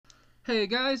Hey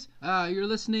guys, you're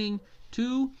listening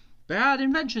to Bad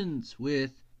Inventions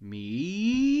with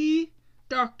me,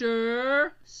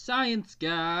 Dr. Science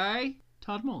Guy,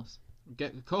 Todd Mullis.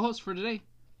 Get co-host for today.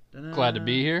 Ta-da. Glad to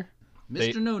be here.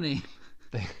 Mr. No Name.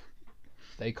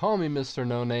 They call me Mr.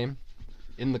 No Name.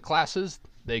 In the classes,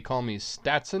 they call me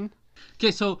Statson.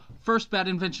 Okay, so first bad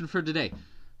invention for today.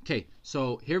 Okay,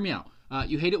 so hear me out.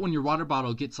 You hate it when your water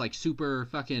bottle gets like super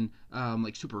fucking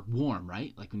super warm,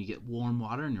 right? Like when you get warm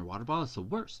water in your water bottle, it's the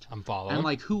worst. I'm following. And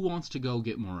like, who wants to go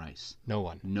get more ice? No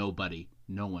one. Nobody.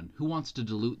 No one. Who wants to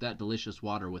dilute that delicious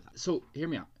water with? So hear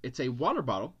me out. It's a water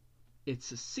bottle.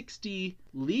 It's a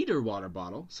 60-liter water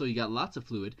bottle, so you got lots of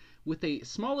fluid with a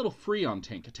small little Freon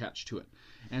tank attached to it.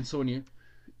 And so when you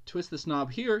twist this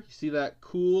knob here, you see that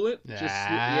cool it?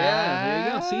 Yeah, there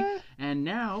you go. See? And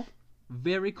now,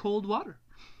 very cold water.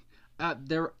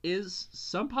 There is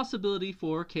some possibility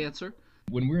for cancer.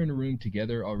 When we're in a room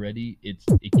together already, it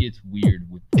gets weird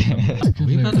with No,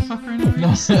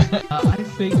 I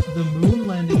faked the moon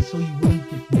landing so you wouldn't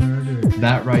get murdered.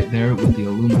 That right there with the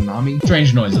Illuminati.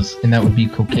 strange noises. And that would be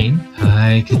cocaine.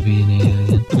 I could be an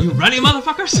alien. You ready,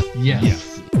 motherfuckers?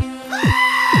 Yes.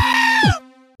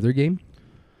 Their game?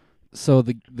 So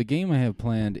the game I have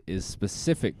planned is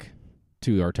specific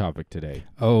to our topic today.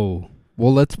 Oh.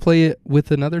 Well, let's play it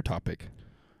with another topic.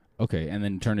 Okay, and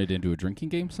then turn it into a drinking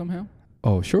game somehow?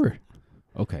 Oh, sure.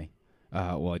 Okay.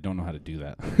 Well, I don't know how to do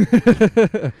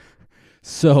that.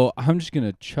 So I'm just going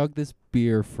to chug this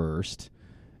beer first,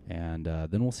 and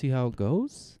then we'll see how it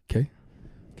goes. Okay.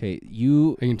 Okay,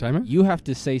 you Are you time it? you have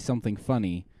to say something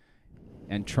funny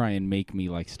and try and make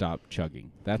me, stop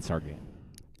chugging. That's our game.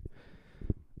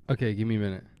 Okay, give me a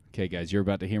minute. Okay, guys, you're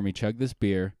about to hear me chug this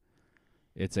beer.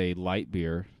 It's a light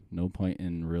beer. No point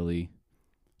in really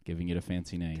giving it a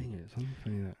fancy name. Dang it, something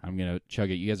funny that. I'm going to chug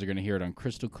it. You guys are going to hear it on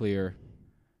crystal clear,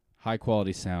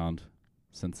 high-quality sound,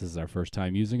 since this is our first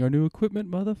time using our new equipment,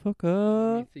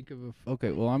 motherfucker. Think of a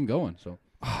Okay, well, I'm going, so.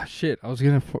 Oh, shit. I was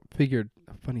going to figure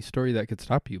a funny story that could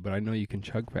stop you, but I know you can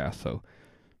chug fast, so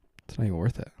it's not even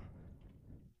worth it.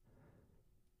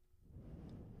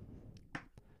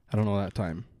 I don't know that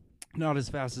time. Not as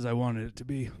fast as I wanted it to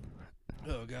be.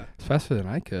 Oh, God. It's faster than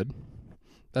I could.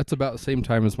 That's about the same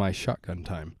time as my shotgun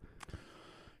time.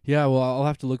 Yeah, well, I'll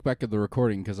have to look back at the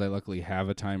recording because I luckily have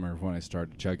a timer of when I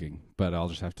started chugging, but I'll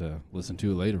just have to listen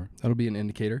to it later. That'll be an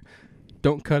indicator.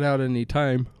 Don't cut out any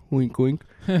time. Wink, wink.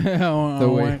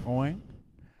 Oink, oink.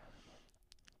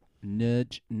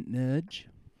 Nudge, nudge.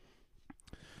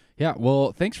 Yeah,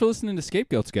 well, thanks for listening to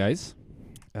Scapegoats, guys.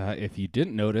 If you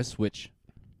didn't notice, which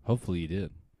hopefully you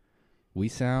did, we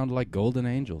sound like golden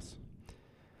angels.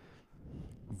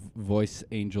 Voice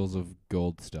angels of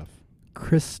gold stuff.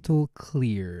 Crystal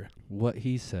clear. What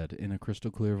he said in a crystal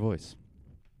clear voice.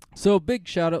 So big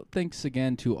shout out, thanks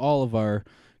again to all of our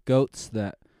goats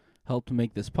that helped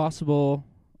make this possible,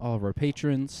 all of our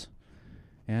patrons,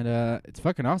 and it's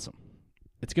fucking awesome.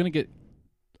 It's going to get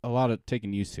a lot of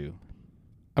taking used to.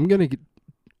 I'm going to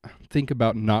think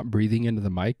about not breathing into the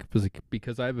mic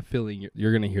because I have a feeling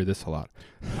you're going to hear this a lot.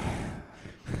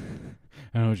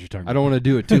 I know what you're talking about. I don't want to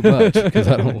do it too much because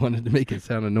I don't want it to make it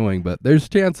sound annoying, but there's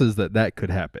chances that could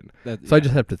happen. So I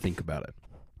just have to think about it.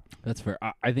 That's fair.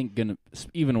 I think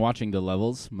even watching the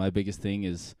levels, my biggest thing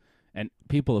is, and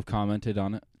people have commented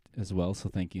on it as well, so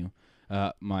thank you,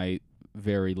 my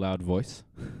very loud voice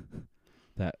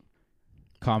that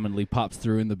commonly pops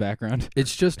through in the background.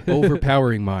 It's just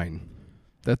overpowering mine.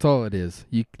 That's all it is.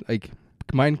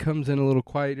 Mine comes in a little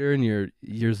quieter and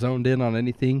you're zoned in on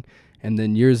anything, and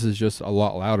then yours is just a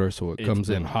lot louder, so it comes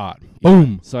in hot.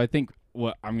 Boom! So I think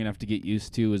what I'm going to have to get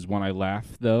used to is when I laugh,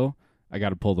 though, I got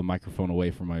to pull the microphone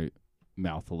away from my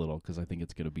mouth a little because I think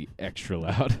it's going to be extra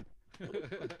loud.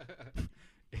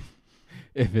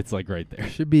 If it's right there.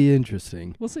 Should be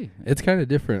interesting. We'll see. It's kind of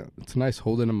different. It's nice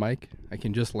holding a mic. I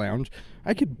can just lounge.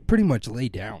 I could pretty much lay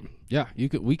down. Yeah,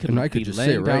 we could. And I could just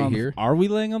sit right here. Are we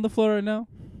laying on the floor right now?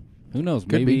 Who knows?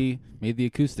 Could maybe the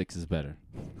acoustics is better.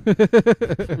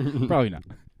 Probably not.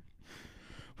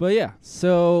 But yeah,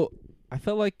 so I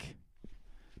felt like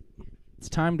it's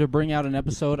time to bring out an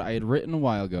episode I had written a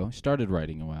while ago, started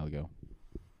writing a while ago.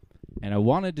 And I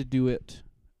wanted to do it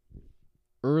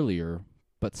earlier,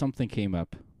 but something came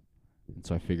up, and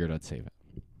so I figured I'd save it.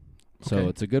 So Okay.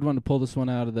 it's a good one to pull this one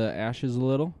out of the ashes a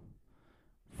little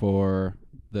for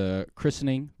the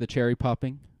christening, the cherry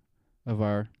popping of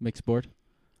our mixed board.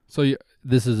 So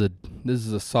this is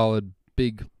a solid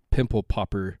big pimple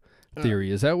popper theory.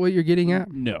 Is that what you're getting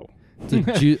at? No.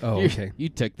 It's a okay. You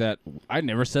took that. I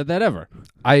never said that ever.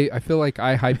 I feel like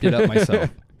I hyped it up myself.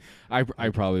 I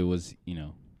probably was,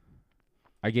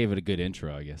 I gave it a good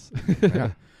intro, I guess.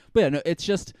 Yeah. But yeah, no, it's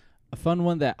just a fun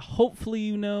one that hopefully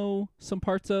you know some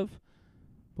parts of.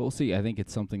 But we'll see. I think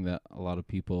it's something that a lot of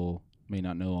people may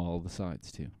not know all the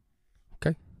sides to.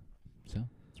 Okay. So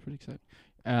it's pretty exciting.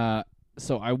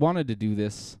 So I wanted to do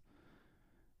this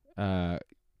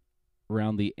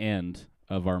around the end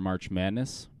of our March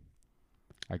Madness.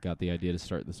 I got the idea to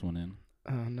start this one in.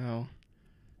 Oh no.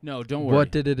 No, don't worry.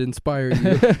 What did it inspire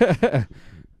you? What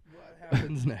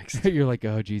happens next? You're like,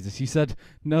 oh, Jesus. You said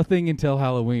nothing until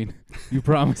Halloween. You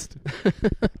promised.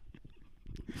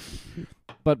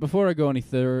 But before I go any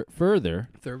further,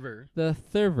 the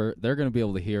Thurver, they're going to be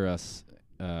able to hear us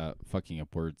fucking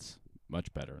up words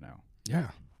much better now. Yeah.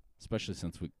 Especially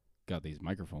since we got these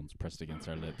microphones pressed against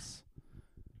our lips.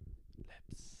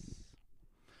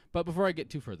 But before I get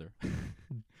too further,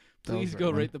 please go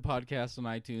rate the podcast on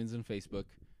iTunes and Facebook.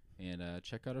 And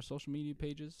check out our social media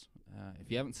pages. If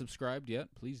you haven't subscribed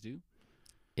yet, please do.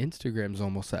 Instagram's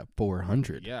almost at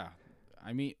 400. Yeah.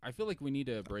 I mean, I feel like we need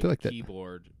to break like the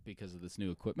keyboard because of this new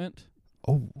equipment.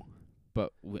 Oh.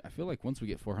 But I feel like once we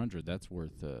get 400, that's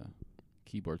worth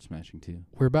keyboard smashing too.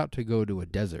 We're about to go to a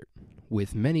desert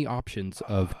with many options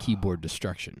of keyboard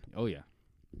destruction. Oh, yeah.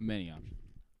 Many options.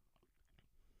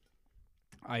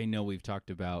 I know we've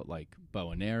talked about, like,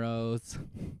 bow and arrows,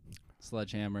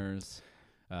 sledgehammers.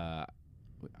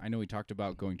 I know we talked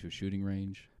about going to a shooting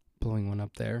range. Blowing one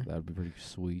up there. That would be pretty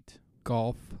sweet.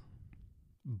 Golf.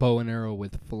 Bow and arrow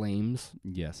with flames.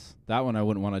 Yes. That one I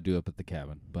wouldn't want to do up at the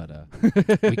cabin, but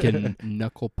We can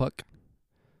knuckle puck.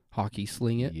 Hockey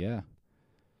sling it. Yeah.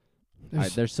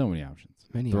 There's so many options.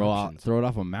 many Throw options. it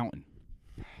off a mountain.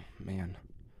 Man.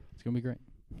 It's going to be great.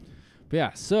 But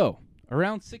yeah, so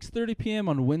around 6:30 p.m.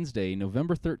 on Wednesday,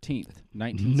 November 13th,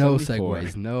 1974. No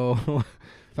segues. No.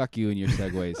 Fuck you and your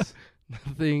segues.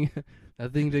 Nothing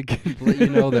to let you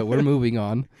know that we're moving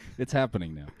on. It's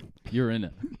happening now. You're in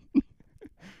it.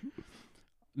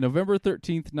 November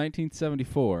 13th,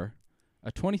 1974,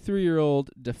 a 23-year-old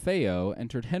DeFeo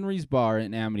entered Henry's Bar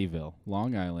in Amityville,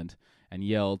 Long Island, and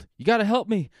yelled, "You gotta help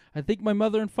me! I think my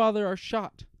mother and father are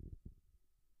shot."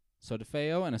 So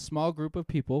DeFeo and a small group of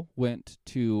people went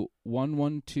to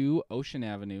 112 Ocean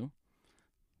Avenue.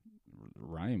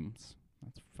 Rhymes.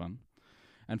 That's fun.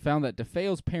 And found that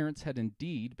DeFeo's parents had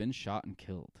indeed been shot and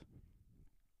killed.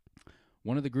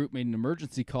 One of the group made an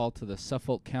emergency call to the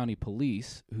Suffolk County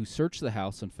Police, who searched the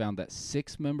house and found that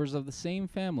 6 members of the same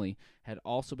family had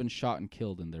also been shot and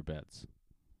killed in their beds.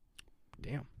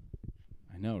 Damn.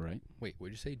 I know, right? Wait, what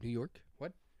did you say? New York?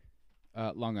 What?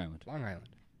 Long Island. Long Island.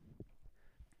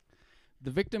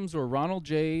 The victims were Ronald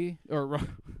J.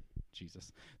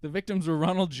 Jesus. The victims were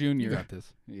Ronald Jr. You got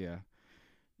this. Yeah.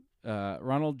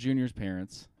 Ronald Jr.'s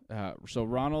parents. So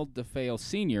Ronald DeFeo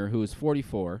Sr., who was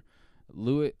 44,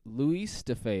 Luis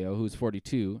DeFeo, who was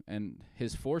 42, and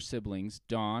his 4 siblings,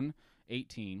 Don,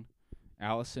 18,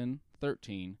 Allison,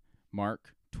 13,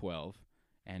 Mark, 12,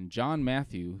 and John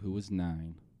Matthew, who was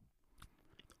 9.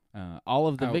 All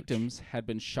of the Ouch. victims had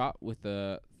been shot with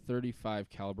a .35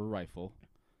 caliber rifle,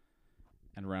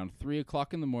 and around 3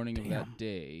 o'clock in the morning of that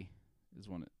day is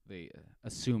when they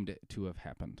assumed it to have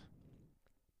happened.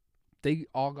 They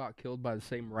all got killed by the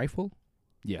same rifle?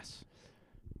 Yes.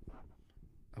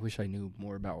 I wish I knew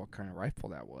more about what kind of rifle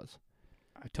that was.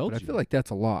 I told But you. I feel like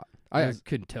that's a lot. I Yes.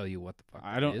 couldn't tell you what the fuck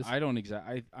I don't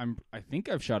exactly. I think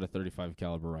I've shot a .35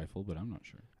 caliber rifle, but I'm not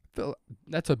sure. feel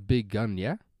that's a big gun,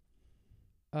 yeah?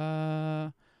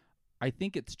 I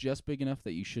think it's just big enough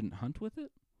that you shouldn't hunt with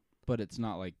it, but it's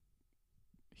not like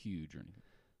huge or anything.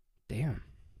 Damn.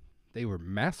 They were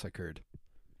massacred.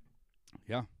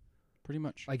 Yeah, pretty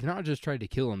much. Like, not just tried to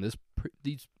kill him.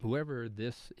 These whoever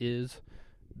this is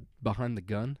behind the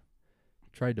gun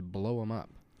tried to blow him up.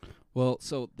 Well,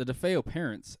 so the DeFeo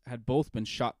parents had both been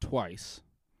shot twice,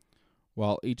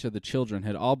 while each of the children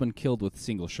had all been killed with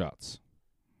single shots.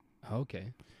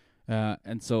 Okay.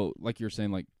 And so, like you were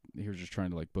saying, like, he was just trying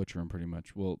to, like, butcher him pretty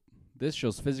much. Well, this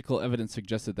shows physical evidence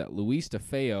suggested that Louise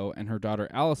DeFeo and her daughter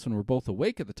Allison were both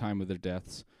awake at the time of their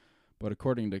deaths, but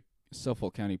according to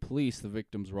Suffolk County Police, the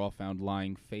victims were all found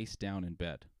lying face down in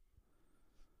bed.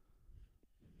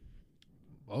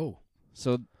 Oh.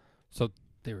 So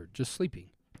They were just sleeping.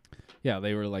 yeah,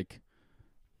 they were like,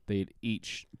 they'd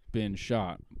each been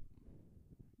shot,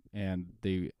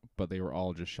 but they were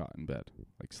all just shot in bed,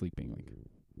 like sleeping. Like,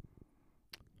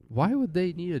 Why would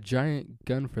they need a giant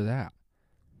gun for that?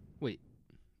 Wait.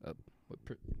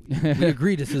 We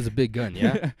agree this is a big gun,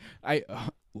 yeah?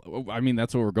 I mean,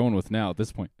 that's what we're going with now at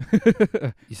this point. You I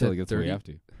said feel like that's what 30? we have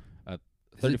to.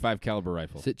 35 caliber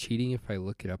rifle. Is it cheating if I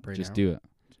look it up right Just now? do it.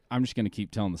 I'm just going to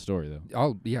keep telling the story, though.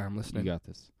 I'm You listening. got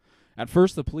this. At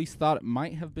first, the police thought it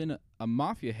might have been a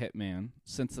mafia hitman,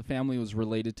 since the family was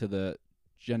related to the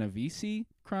Genovese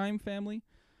crime family.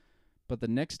 But the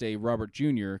next day, Robert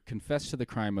Jr. confessed to the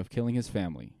crime of killing his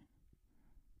family.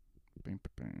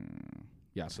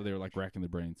 Yeah, so they were like racking their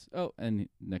brains. Oh, and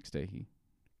next day he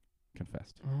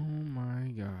confessed. Oh my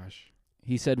gosh.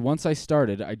 He said, "Once I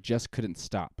started, I just couldn't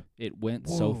stop. It went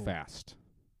so Whoa. fast."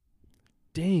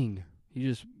 Dang. He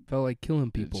just felt like killing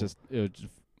people. It was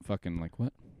just fucking like,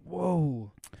 what?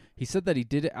 Whoa. He said that he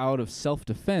did it out of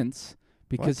self-defense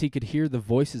because he could hear the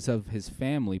voices of his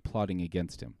family plotting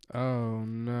against him. Oh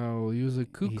no, he was a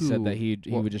cuckoo. He said that he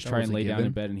Well, would just that try was and a lay down in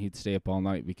given. bed and he'd stay up all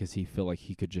night because he felt like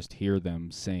he could just hear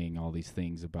them saying all these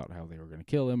things about how they were going to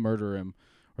kill him, murder him,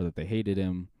 or that they hated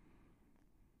him.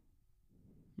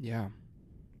 Yeah.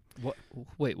 What?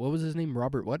 Wait, what was his name?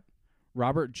 Robert what?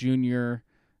 Robert Jr.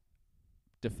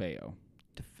 DeFeo.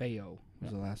 DeFeo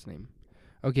was the last name.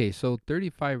 Okay, so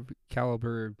 35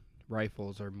 caliber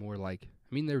rifles are more like,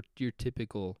 I mean, they're your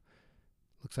typical,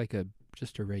 looks like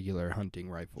just a regular hunting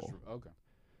rifle. Okay.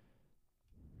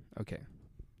 Okay.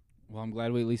 Well, I'm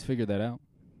glad we at least figured that out.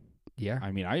 Yeah.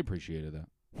 I mean, I appreciated that.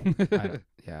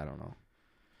 I don't know.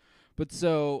 But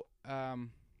so, the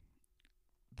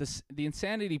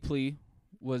insanity plea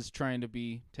was trying to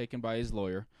be taken by his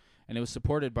lawyer, and it was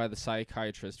supported by the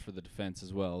psychiatrist for the defense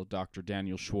as well, Dr.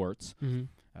 Daniel Schwartz. Mm-hmm.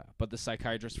 But the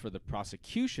psychiatrist for the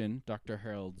prosecution, Dr.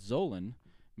 Harold Zolan,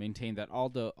 maintained that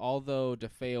although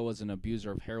DeFeo was an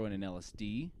abuser of heroin and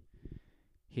LSD,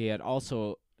 he had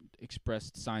also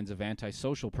expressed signs of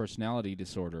antisocial personality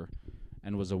disorder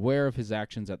and was aware of his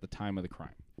actions at the time of the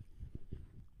crime.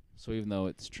 So even though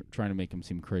it's trying to make him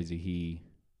seem crazy,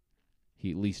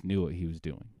 he at least knew what he was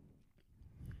doing.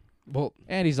 Well,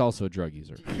 And he's also a drug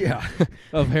user yeah.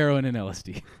 of heroin and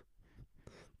LSD.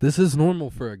 This is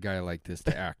normal for a guy like this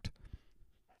to act.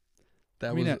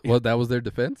 That was their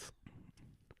defense?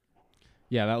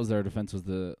 Yeah, that was their defense. Was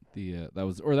that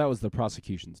was the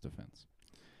prosecution's defense.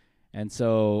 And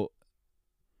so,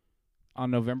 on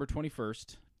November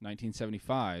 21st,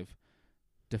 1975,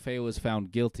 DeFeo was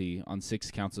found guilty on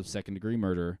 6 counts of second-degree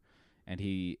murder, and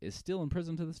he is still in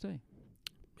prison to this day.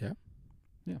 Yeah?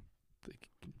 Yeah.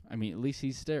 I mean, at least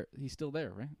he's there. He's still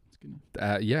there, right? That's good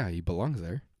enough. Yeah, he belongs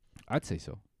there. I'd say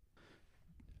so.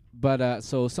 But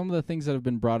so some of the things that have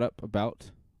been brought up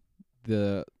about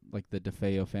the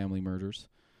DeFeo family murders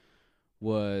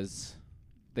was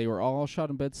they were all shot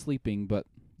in bed sleeping, but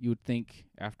you would think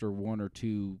after 1 or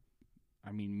 2,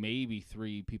 I mean maybe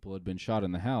 3 people had been shot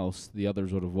in the house, the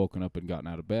others would have woken up and gotten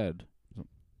out of bed.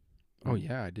 Oh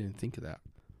yeah, I didn't think of that.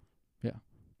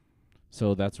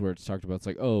 So that's where it's talked about. It's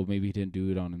like, oh, maybe he didn't do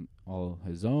it on all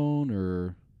his own,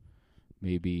 or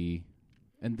maybe,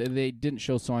 and they didn't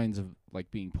show signs of like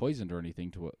being poisoned or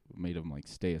anything to what made him like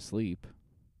stay asleep.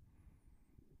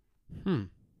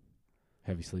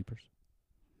 Heavy sleepers.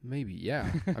 Maybe, yeah.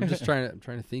 I'm just trying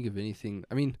to think of anything.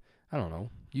 I mean, I don't know.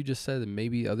 You just said that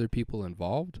maybe other people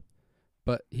involved,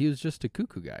 but he was just a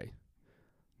cuckoo guy.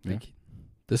 Like,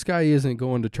 this guy isn't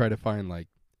going to try to find like,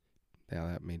 yeah,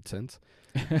 that made sense.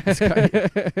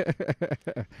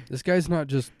 This guy's not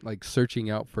just like searching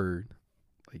out for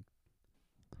like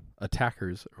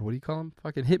attackers, or what do you call them?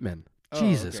 Fucking hitmen. Oh,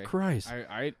 Jesus okay. Christ.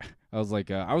 I was like,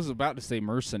 I was about to say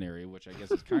mercenary, which I guess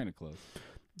is kind of close.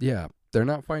 Yeah, they're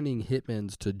not finding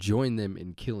hitmen to join them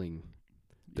in killing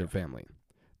their family.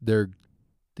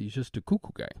 He's just a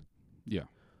cuckoo guy. Yeah.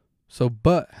 So,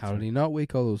 but how did he not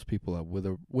wake all those people up with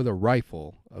a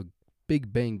rifle, a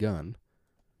big bang gun?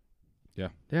 Yeah.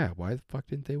 Yeah, why the fuck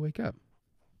didn't they wake up?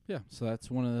 Yeah, so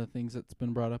that's one of the things that's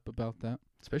been brought up about that.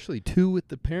 Especially 2 with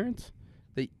the parents.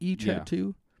 They each had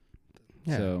 2.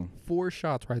 Yeah, So 4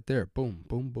 shots right there. Boom,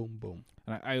 boom, boom, boom.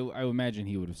 and I imagine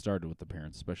he would have started with the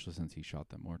parents, especially since he shot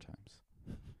them more times.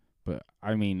 But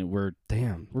I mean, we're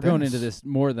going into this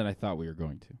more than I thought we were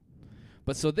going to.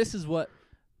 But so this is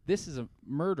a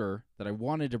murder that I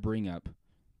wanted to bring up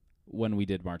when we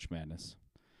did March Madness.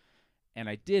 And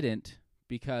I didn't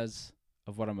because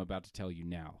of what I'm about to tell you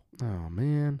now. Oh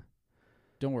man.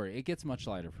 Don't worry, it gets much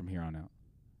lighter from here on out.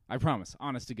 I promise,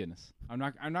 honest to goodness. I'm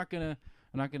not gonna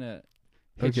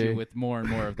hit you with more and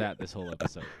more of that this whole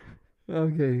episode.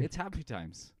 Okay. It's happy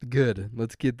times. Good.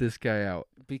 Let's get this guy out.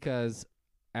 Because,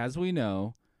 as we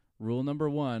know, rule number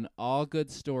 1, all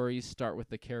good stories start with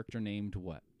the character named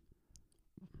what?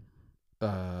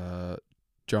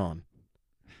 John.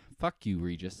 Fuck you,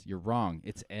 Regis. You're wrong.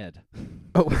 It's Ed.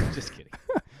 Oh. Just kidding.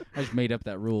 I just made up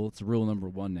that rule. It's rule number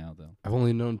 1 now, though. I've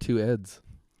only known 2 Eds.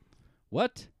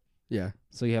 What? Yeah.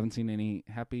 So you haven't seen any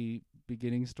happy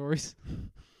beginning stories?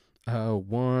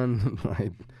 One,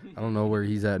 I don't know where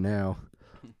he's at now.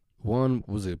 One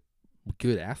was a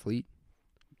good athlete.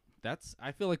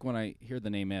 I feel like when I hear the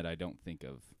name Ed, I don't think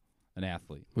of an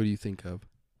athlete. What do you think of?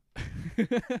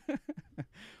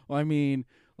 Well, I mean,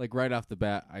 like right off the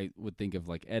bat, I would think of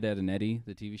like Ed, Ed and Eddie,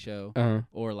 the TV show,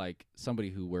 or like somebody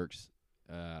who works.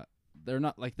 They're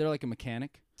like a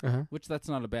mechanic, which that's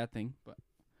not a bad thing, but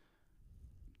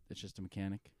it's just a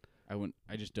mechanic.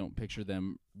 I just don't picture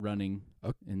them running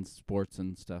in sports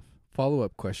and stuff.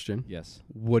 Follow-up question. Yes.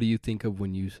 What do you think of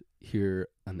when you hear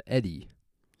an Eddie?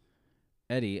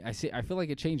 Eddie, I feel like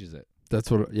it changes it. That's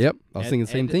what. Yep, I was thinking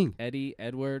the same thing. Eddie,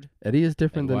 Edward. Eddie is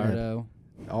different Eduardo.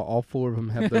 than Ed. All four of them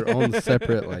have their own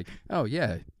separate. Like, oh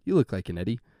yeah, you look like an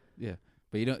Eddie. Yeah,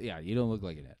 but you don't. Yeah, you don't look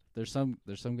like an Ed. There's some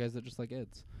guys that just like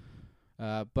Eds.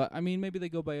 But I mean, maybe they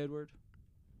go by Edward.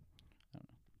 I don't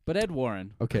know. But Ed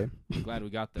Warren. Okay. I'm glad we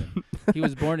got there. He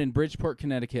was born in Bridgeport,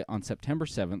 Connecticut on September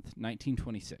 7th,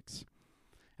 1926.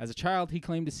 As a child, he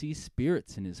claimed to see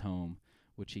spirits in his home,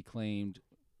 which he claimed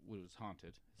was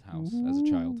haunted, his house, as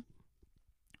a child.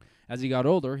 As he got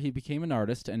older, he became an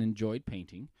artist and enjoyed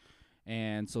painting,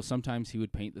 and so sometimes he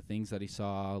would paint the things that he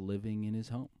saw living in his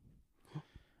home.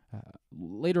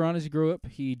 Later on, as he grew up,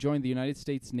 he joined the United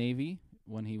States Navy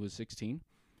when he was 16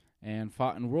 and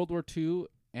fought in World War II,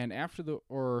 and he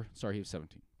was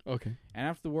 17. Okay. And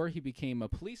after the war, he became a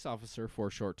police officer for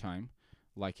a short time,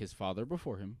 like his father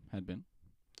before him had been.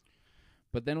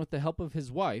 But then with the help of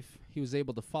his wife, he was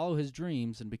able to follow his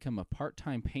dreams and become a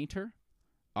part-time painter,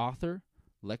 author,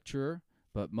 lecturer,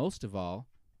 but most of all,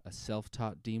 a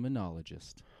self-taught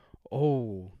demonologist.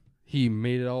 Oh, he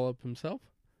made it all up himself?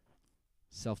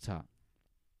 Self-taught.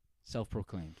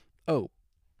 Self-proclaimed. Oh.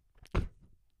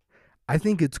 I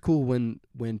think it's cool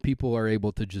when people are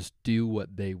able to just do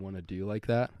what they want to do like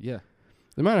that. Yeah.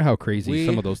 No matter how crazy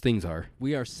some of those things are.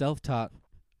 We are self-taught,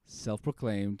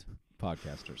 self-proclaimed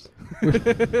podcasters.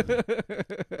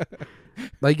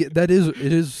 Like it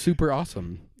is super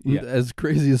awesome. Yeah. As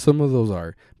crazy as some of those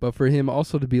are. But for him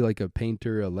also to be like a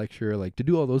painter, a lecturer, like to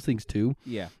do all those things too.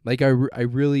 Yeah. Like I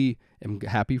really am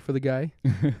happy for the guy.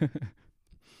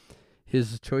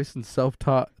 His choice in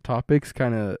self-taught topics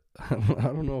kind of, I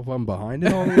don't know if I'm behind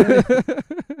it all the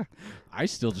way. I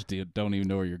still just don't even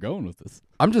know where you're going with this.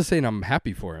 I'm just saying I'm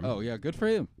happy for him. Oh, yeah, good for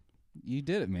him. You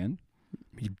did it, man.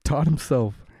 He taught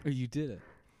himself. You did it.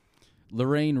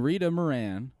 Lorraine Rita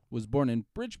Moran was born in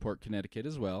Bridgeport, Connecticut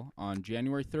as well on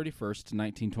January 31st,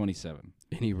 1927.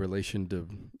 Any relation to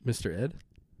Mr. Ed?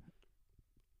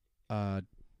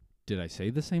 Did I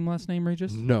say the same last name,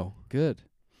 Regis? No. Good.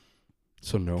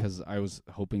 So no. Because I was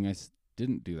hoping I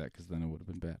didn't do that, because then it would have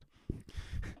been bad.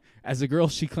 As a girl,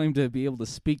 she claimed to be able to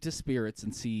speak to spirits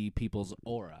and see people's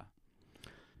aura.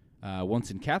 Once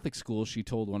in Catholic school, she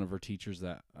told one of her teachers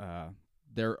that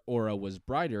their aura was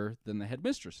brighter than the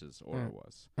headmistress's aura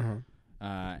was.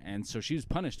 And so she was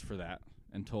punished for that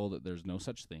and told that there's no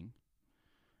such thing.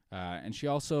 And she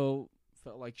also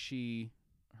felt like she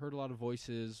heard a lot of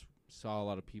voices, saw a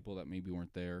lot of people that maybe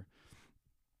weren't there.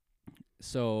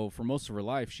 So for most of her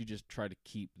life, she just tried to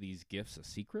keep these gifts a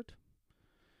secret.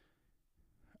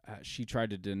 She tried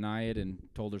to deny it and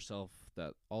told herself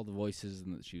that all the voices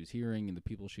that she was hearing and the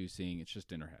people she was seeing, it's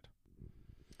just in her head.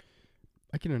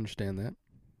 I can understand that.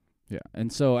 Yeah.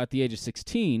 And so at the age of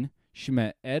 16, she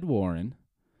met Ed Warren,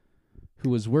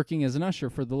 who was working as an usher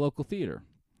for the local theater.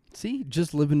 See,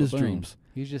 just living his dreams.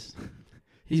 He's just...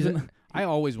 I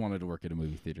always wanted to work at a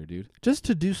movie theater, dude. Just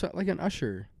to do something like an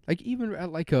usher. Like even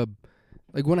at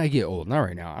like when I get old, not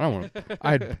right now. I don't want to.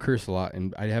 I'd curse a lot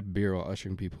and I'd have beer while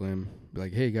ushering people in. Be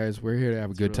like, hey guys, we're here to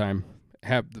have a good time.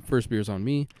 Have the first beers on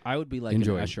me. I would be like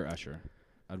Enjoy. an usher.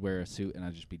 I'd wear a suit and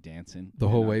I'd just be dancing the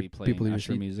whole way. I'd be playing People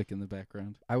usher music in the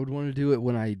background. I would want to do it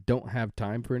when I don't have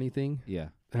time for anything. Yeah,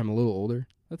 and I'm a little older.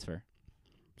 that's fair.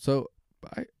 So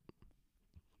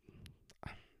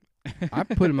I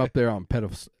put him up there on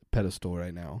pedestal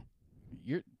right now.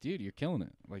 You're killing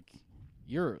it. Like,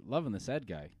 you're loving this Ed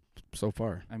guy. So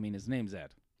far. I mean, his name's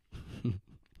Ed.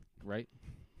 Right?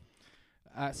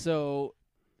 So,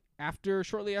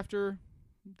 shortly after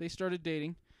they started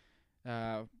dating,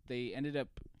 they ended up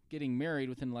getting married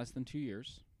within less than 2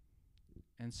 years.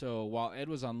 And so, while Ed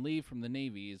was on leave from the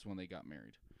Navy is when they got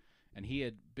married. And he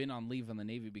had been on leave on the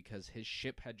Navy because his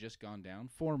ship had just gone down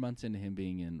 4 months into him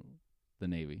being in the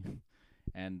Navy.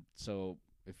 And so...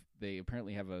 if they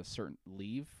apparently have a certain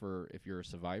leave for if you're a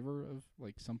survivor of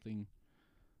like something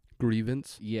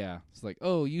grievance. Yeah, it's like,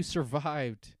 oh, you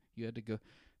survived. You had to go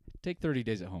take 30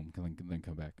 days at home, then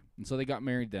come back. And so they got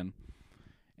married then.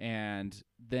 And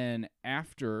then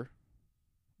after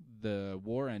the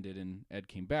war ended and Ed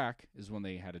came back is when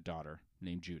they had a daughter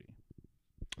named Judy.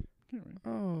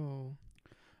 Oh.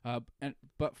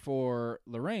 But for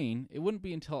Lorraine, it wouldn't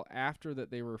be until after that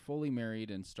they were fully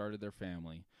married and started their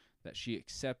family that she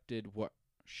accepted what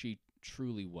she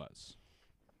truly was: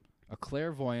 a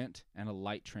clairvoyant and a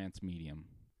light trance medium.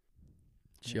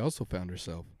 She also found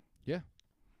herself.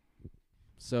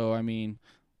 So I mean,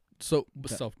 So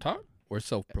self-taught or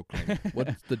self-proclaimed?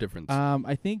 What's the difference?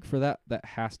 I think for that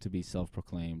has to be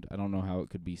self-proclaimed. I don't know how it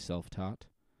could be self-taught,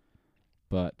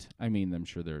 but I mean, I'm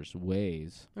sure there's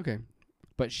ways. Okay.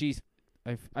 But she's,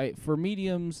 for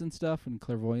mediums and stuff and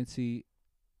clairvoyancy,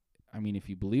 I mean, if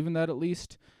you believe in that, at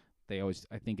least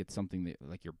I think it's something that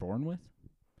like you're born with,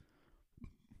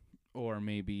 or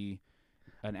maybe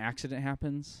an accident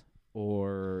happens,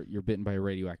 or you're bitten by a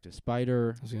radioactive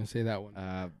spider. I was going to say that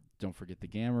one. Don't forget the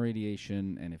gamma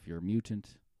radiation, and if you're a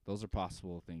mutant, those are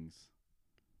possible things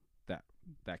that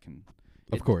can.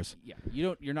 Of course. Yeah,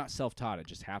 you're not self-taught. It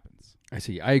just happens. I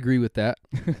see. I agree with that.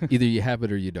 Either you have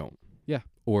it or you don't. Yeah.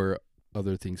 Or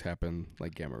other things happen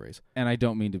like gamma rays. And I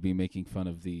don't mean to be making fun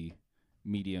of the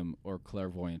medium or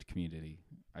clairvoyant community.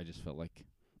 I just felt like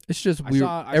It's just I weird.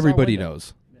 saw a Everybody window.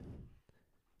 knows.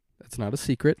 That's not a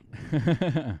secret.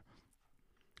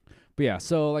 But yeah,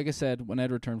 so like I said, when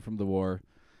Ed returned from the war,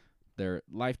 their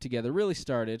life together really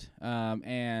started.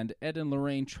 And Ed and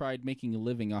Lorraine tried making a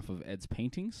living off of Ed's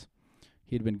paintings.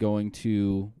 He had been going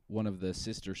to one of the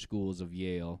sister schools of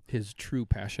Yale. His true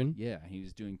passion. Yeah, he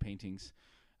was doing paintings.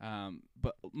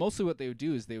 But mostly what they would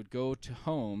do is they would go to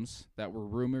homes that were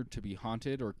rumored to be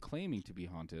haunted or claiming to be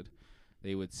haunted.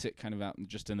 They would sit kind of out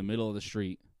just in the middle of the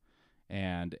street,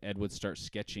 and Ed would start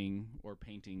sketching or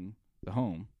painting the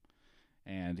home.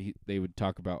 And they would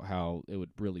talk about how it would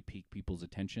really pique people's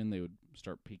attention. They would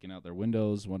start peeking out their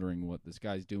windows, wondering what this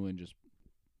guy's doing, just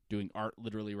doing art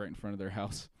literally right in front of their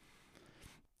house.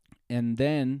 And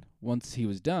then, once he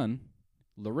was done,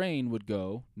 Lorraine would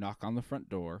go knock on the front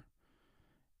door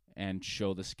and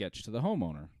show the sketch to the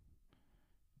homeowner.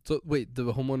 So, wait,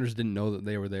 the homeowners didn't know that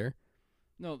they were there?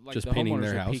 No, like Just the painting homeowners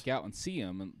their would house? peek out and see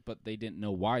him, but they didn't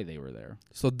know why they were there.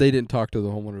 So they didn't talk to the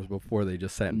homeowners before, they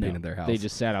just sat and painted their house. They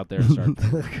just sat out there and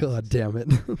started. God damn it.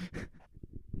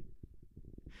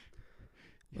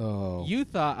 Oh. You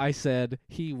thought I said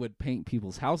he would paint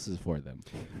people's houses for them.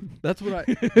 That's what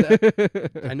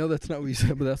I know that's not what you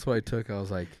said, but that's what I took. I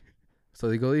was like, so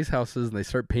they go to these houses and they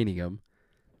start painting them.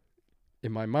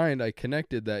 In my mind, I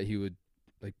connected that he would,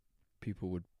 like, people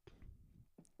would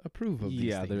approve of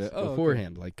these things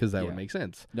beforehand, like, because that would make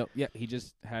sense. No, yeah, he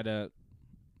just had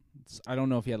I don't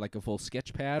know if he had like a full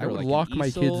sketch pad I or would like lock an my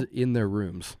easel. kids in their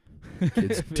rooms.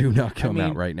 Kids, do not come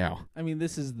out right now. I mean,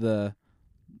 this is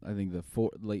I think the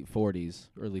late 40s,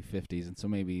 early 50s, and so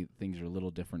maybe things are a little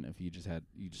different if you just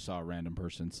saw a random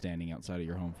person standing outside of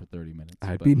your home for 30 minutes.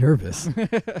 I'd be nervous.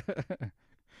 But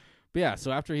yeah,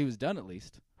 so after he was done, at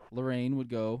least, Lorraine would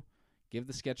go give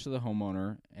the sketch to the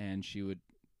homeowner, and she would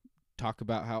talk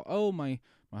about how, my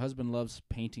husband loves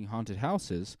painting haunted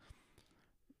houses.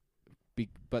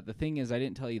 But the thing is, I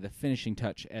didn't tell you the finishing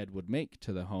touch Ed would make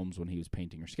to the homes when he was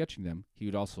painting or sketching them. He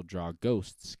would also draw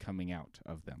ghosts coming out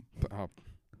of them.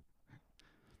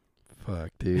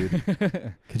 Fuck, dude.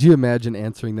 Could you imagine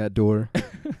answering that door?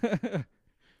 Oh,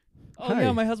 Hi.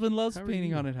 yeah, my husband loves How are painting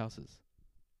you? haunted houses.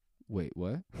 Wait,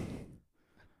 what?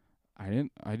 I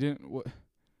didn't, what?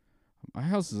 My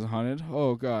house is haunted.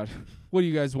 Oh, God. What do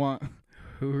you guys want?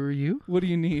 Who are you? What do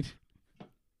you need?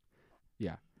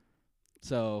 Yeah.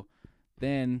 So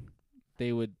then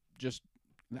they would just,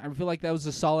 I feel like that was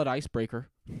a solid icebreaker.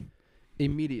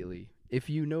 Immediately. If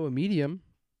you know a medium,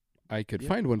 I could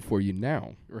find one for you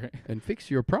now Right. and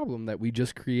fix your problem that we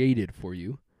just created for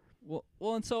you. Well,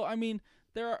 and so, I mean,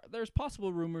 there's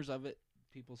possible rumors of it,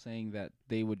 people saying that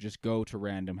they would just go to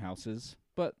random houses,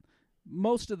 but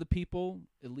most of the people,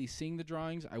 at least seeing the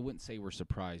drawings, I wouldn't say were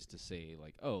surprised to say,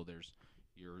 like, oh,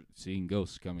 you're seeing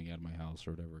ghosts coming out of my house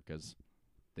or whatever, because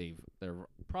they're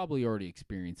probably already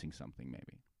experiencing something,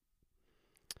 maybe.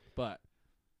 But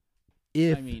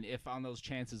if on those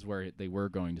chances where they were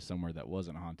going to somewhere that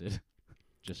wasn't haunted,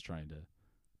 just trying to,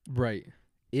 Right.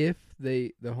 If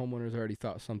the homeowners already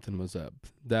thought something was up,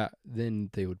 then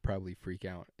they would probably freak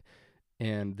out.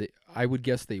 And I would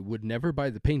guess they would never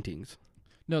buy the paintings.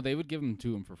 no, they would give them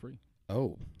to him for free.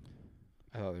 Oh.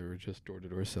 I thought they were just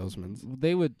door-to-door salesmen.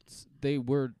 They were.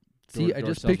 See, I door-to-door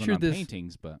just salesmen pictured on this.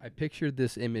 paintings, but I pictured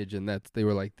this image, and they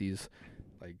were like these,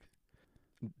 like,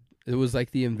 it was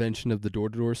like the invention of the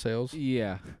door-to-door sales.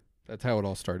 yeah. That's how it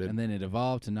all started. And then it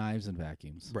evolved to knives and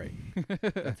vacuums. Right.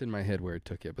 That's in my head where it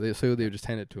took it. But they would just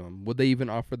hand it to them. Would they even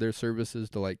offer their services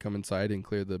to, like, come inside and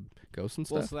clear the ghosts and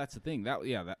Well, stuff? so that's the thing. That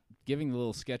giving the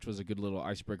little sketch was a good little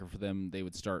icebreaker for them. They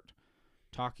would start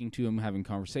talking to him, having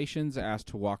conversations, asked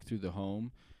to walk through the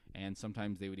home, and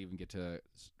sometimes they would even get to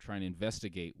try and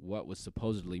investigate what was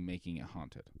supposedly making it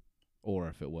haunted, or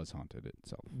if it was haunted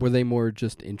itself. Were they more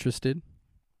just interested?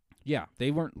 Yeah, they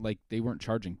weren't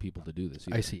charging people to do this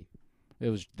either. I see. It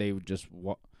was they would just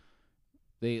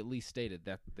they at least stated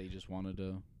that they just wanted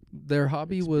to. Their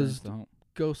hobby experience was the home.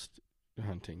 ghost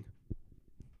hunting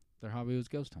Their hobby was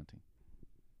ghost hunting.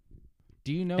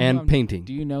 Do you know? and painting.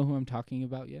 Do you know who I'm talking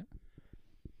about yet?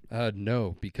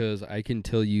 No, because I can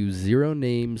tell you 0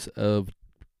 names of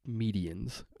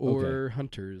medians or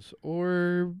hunters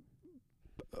or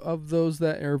of those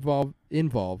that are revolve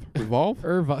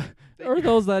Or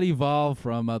those that evolve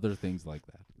from other things like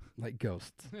that. like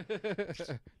ghosts.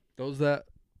 Those that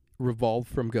revolve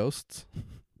from ghosts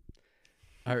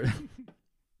are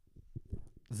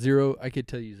 0. I could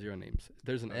tell you 0 names.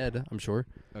 There's an Ed, I'm sure.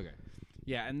 Okay.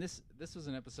 Yeah, and this was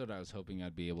an episode I was hoping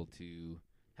I'd be able to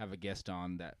have a guest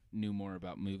on that knew more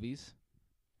about movies,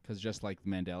 because just like the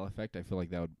Mandela Effect, I feel like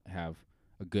that would have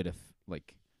a good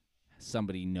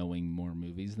somebody knowing more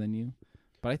movies than you.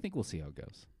 But I think we'll see how it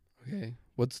goes. Okay.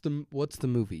 What's the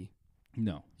movie?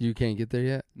 No, You can't get there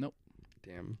yet? Nope.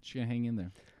 Damn. just gonna hang in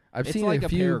there. I've It's seen like a a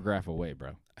few. paragraph away,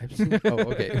 bro. I've seen. Oh,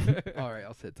 okay. All right,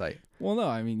 I'll sit tight. Well, no,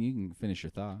 I mean you can finish your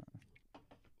thought.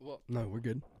 Well, no, we're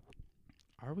good.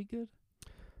 Are we good?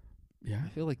 Yeah. I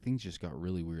feel like things just got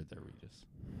really weird there, Regis.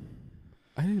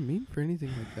 I didn't mean for anything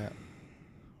like that.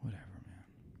 Whatever, man.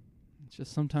 It's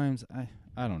just sometimes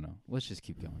I don't know. Let's just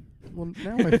keep going. Well,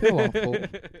 now I feel awful.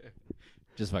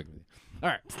 Just fucking with you. All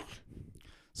right.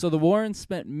 So the Warrens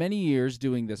spent many years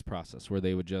doing this process where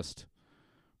they would just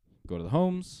go to the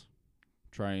homes,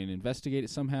 try and investigate it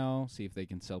somehow, see if they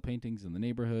can sell paintings in the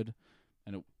neighborhood,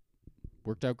 and it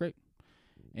worked out great.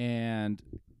 And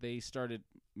they started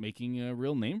making a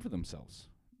real name for themselves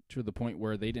to the point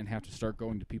where they didn't have to start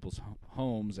going to people's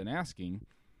homes and asking.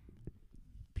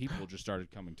 People just started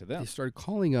coming to them. They started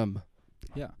calling them.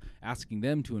 Yeah, asking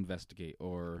them to investigate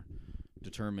or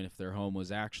determine if their home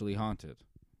was actually haunted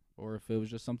or if it was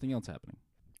just something else happening.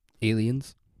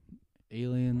 Aliens.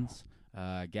 Aliens,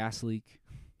 gas leak,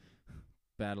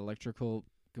 bad electrical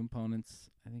components,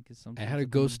 I think is something. I had a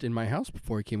ghost in my house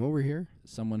before he came over here.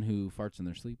 Someone who farts in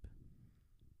their sleep.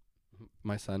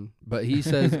 My son. But he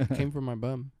says it came from my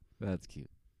bum. That's cute.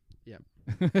 Yeah.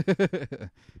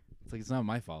 It's like, it's not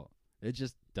my fault. It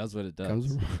just does what it does.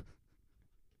 Comes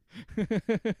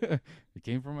It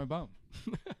came from my bum.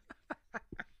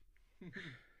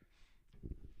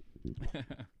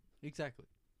 Exactly.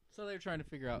 So they're trying to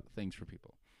figure out things for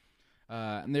people.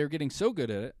 And they were getting so good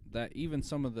at it that even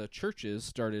some of the churches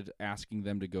started asking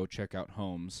them to go check out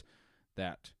homes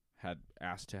that had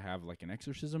asked to have like an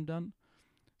exorcism done.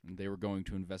 And they were going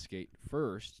to investigate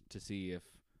first to see if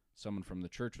someone from the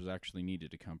church was actually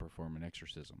needed to come perform an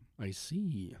exorcism. I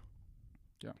see.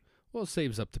 Yeah. Well, it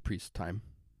saves up the priest's time.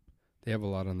 They have a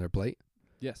lot on their plate,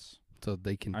 Yes. so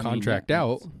they can I mean, contract yeah,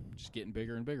 out it's just getting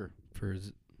bigger and bigger. for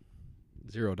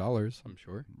 $0, I'm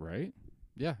sure. Right?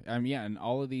 Yeah. Yeah, and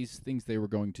all of these things they were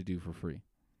going to do for free.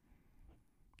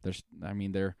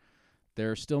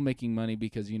 They're still making money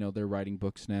because, they're writing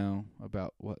books now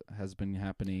about what has been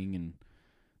happening, and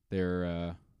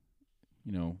they're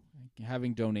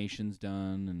having donations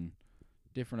done and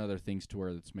different other things to where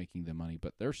it's making them money.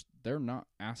 But they're not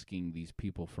asking these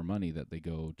people for money that they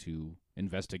go to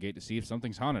investigate to see if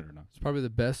something's haunted or not. It's probably the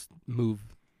best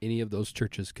move any of those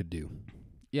churches could do.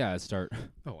 Yeah, start.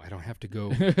 Oh, I don't have to go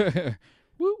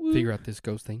Woo woo. figure out this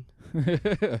ghost thing.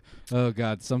 Oh,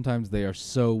 God. Sometimes they are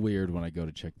so weird when I go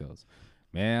to check those.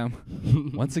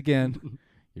 Ma'am, once again,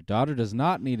 your daughter does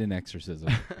not need an exorcism.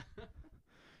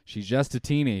 She's just a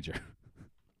teenager.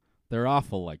 They're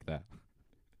awful like that.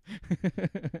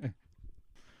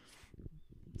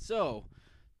 So,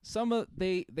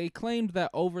 they claimed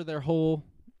that over their whole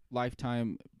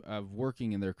lifetime of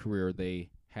working in their career, they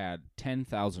had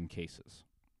 10,000 cases.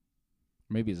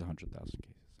 Maybe it's 100,000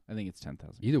 cases. I think it's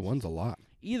 10,000. Either one's a lot.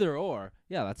 Either or,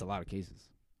 yeah, that's a lot of cases.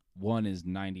 One is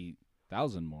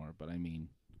 90,000 more, but I mean,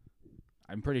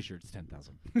 I'm pretty sure it's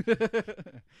 10,000.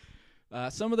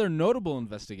 Some of their notable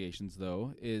investigations,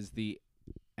 though, is the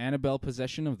Annabelle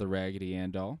possession of the Raggedy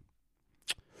Ann doll,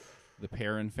 the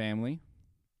Perrin family,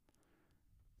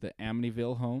 the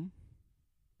Amityville home,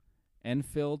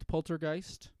 Enfield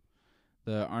poltergeist,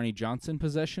 the Arnie Johnson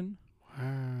possession,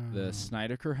 Wow. the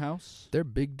Snydeker house, They're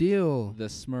big deal. the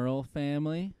Smurl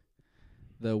family,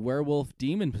 the werewolf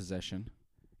demon possession,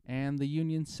 and the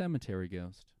Union Cemetery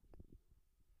ghost.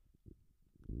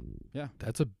 Yeah.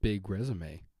 That's a big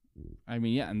resume. I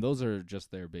mean, yeah, and those are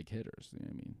just their big hitters. I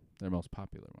mean, their most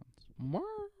popular ones.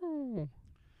 Wow.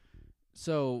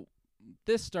 So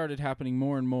this started happening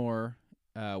more and more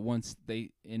once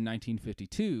in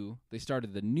 1952, they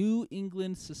started the New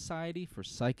England Society for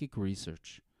Psychic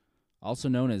Research, also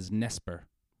known as NESPR.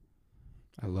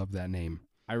 I love that name.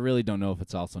 I really don't know if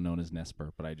it's also known as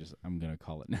NESPR, but I'm going to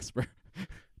call it NESPR.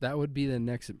 That would be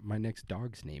my next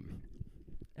dog's name.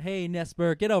 Hey,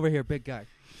 NESPR, get over here, big guy.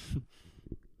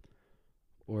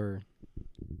 Or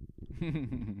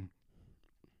it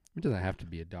doesn't have to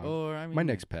be a dog. Or I mean, My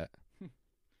next pet.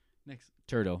 next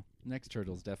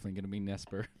turtle's definitely going to be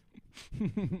NESPR.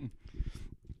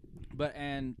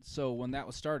 So when that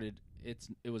was started,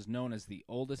 it was known as the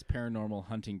oldest paranormal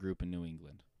hunting group in New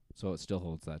England. So it still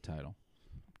holds that title.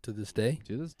 To this day?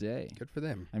 To this day. Good for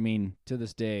them. I mean, to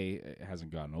this day, it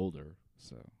hasn't gotten older,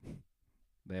 so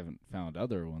they haven't found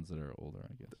other ones that are older,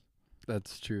 I guess.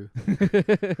 That's true.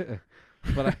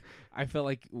 But I felt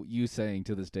like you saying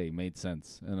to this day made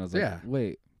sense. And I was like, Yeah.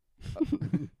 wait.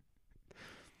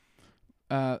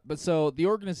 But so the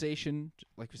organization,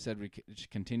 like we said, we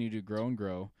continue to grow and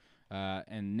grow.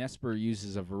 And NESPR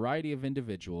uses a variety of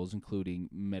individuals, including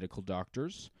medical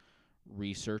doctors,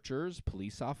 researchers,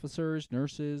 police officers,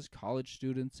 nurses, college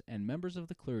students, and members of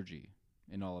the clergy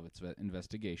in all of its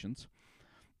investigations.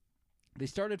 They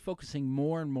started focusing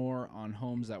more and more on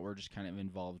homes that were just kind of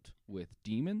involved with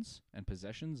demons and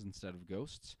possessions instead of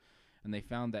ghosts. And they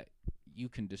found that you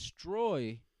can't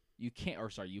destroy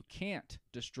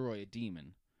a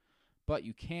demon, but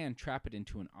you can trap it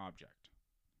into an object.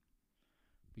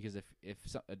 Because if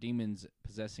a demon's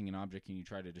possessing an object and you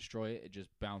try to destroy it, it just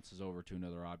bounces over to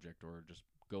another object or just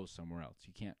goes somewhere else.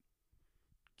 You can't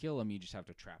kill them, you just have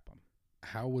to trap them.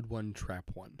 How would one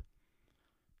trap one?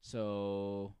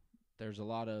 So there's a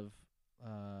lot of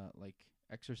like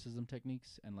exorcism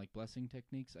techniques and like blessing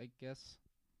techniques, I guess.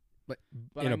 But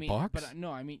But in I a mean, box? But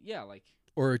no, I mean, yeah, like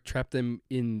Or trap them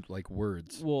in like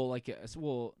words? well, like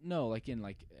no, like in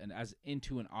like as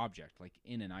into an object, like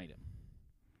in an item.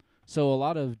 So a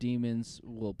lot of demons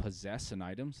will possess an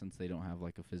item since they don't have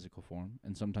like a physical form,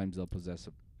 and sometimes they'll possess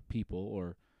people,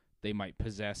 or they might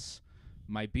possess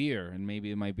my beer, and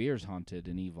maybe my beer's haunted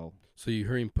and evil, So you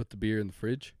hurry and put the beer in the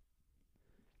fridge?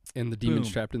 And the demon's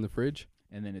Boom. trapped in the fridge?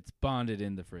 and then it's bonded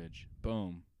in the fridge.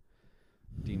 Boom.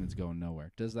 Demon's going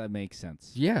nowhere. Does that make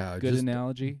sense? Yeah. Good just,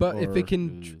 analogy. But if or-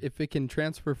 it can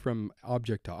transfer from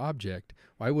object to object,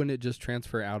 why wouldn't it just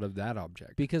transfer out of that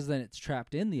object? because then it's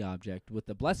trapped in the object with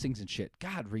the blessings and shit.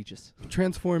 God, Regis.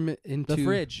 Transform it into The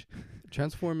fridge.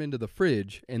 Transform into the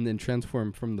fridge, and then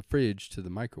transform from the fridge to the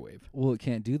microwave. Well, it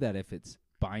can't do that if it's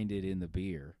binded in the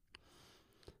beer.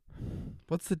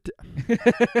 What's the?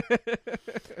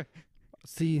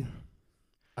 See,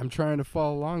 I'm trying to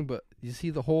follow along, but you see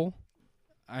the hole?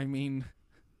 I mean,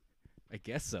 I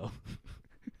guess so.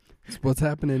 It's what's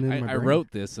happening in my I brain.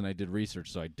 wrote this and I did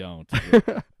research, so I don't.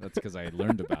 That's because I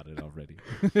learned about it already.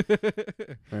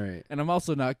 All right. And I'm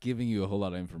also not giving you a whole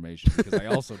lot of information because I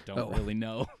also don't Oh. really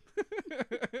know.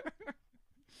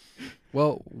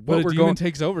 Well, But what a we're demon going.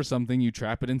 takes over something, you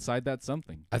trap it inside that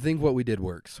something. I think what we did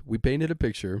works. We painted a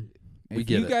picture. We If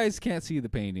get you it. guys can't see the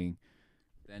painting,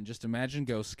 then just imagine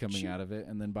ghosts coming out of it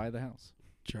and then buy the house.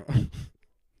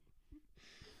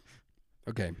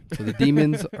 Okay, so the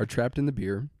demons are trapped in the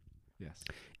beer, Yes.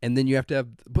 and then you have to have.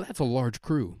 But that's a large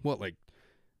crew. What, like,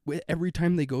 every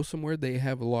time they go somewhere, they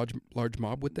have a large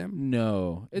mob with them?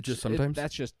 No, it's Just sometimes?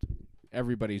 that's just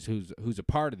everybody's who's a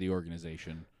part of the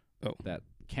organization. Oh. That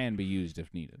can be used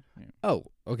if needed. Yeah. Oh,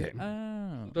 okay.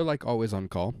 Oh, They're like always on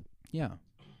call. yeah,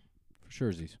 for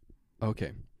sure. Z's.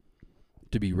 Okay,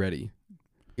 to be ready.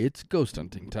 It's ghost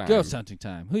hunting time. Ghost hunting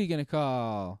time. Who you gonna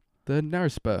call? The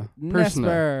Narspa.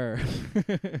 Persona.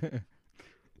 Nesper.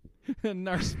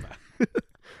 Narspa.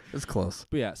 It's close.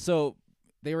 But yeah, so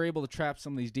they were able to trap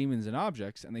some of these demons and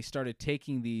objects, and they started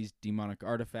taking these demonic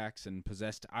artifacts and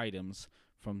possessed items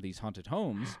from these haunted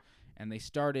homes, and they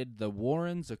started the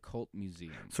Warrens Occult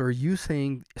Museum. So are you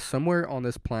saying somewhere on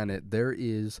this planet there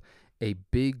is a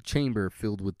big chamber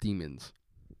filled with demons?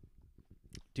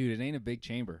 Dude, it ain't a big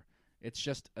chamber. It's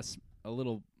just a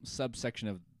little subsection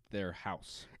of their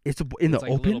house. It's in It's the like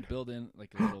a open? little built-in,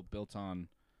 like a little built-on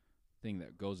thing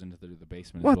that goes into the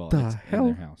basement What as well. the and it's hell?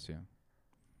 in their house, yeah.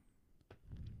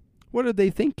 What are they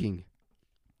thinking?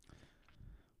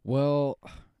 Well,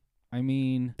 I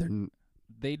mean, They're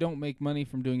they don't make money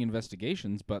from doing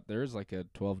investigations, but there's like a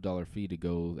 $12 fee to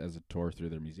go as a tour through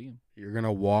their museum. You're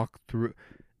gonna walk through.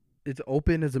 It's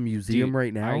open as a museum Dude,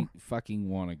 right now. I fucking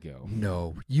want to go.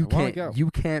 No, you I wanna can't. go.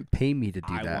 You can't pay me to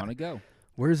do I that. want to go.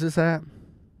 Where's this at?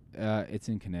 It's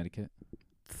in Connecticut,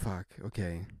 Fuck.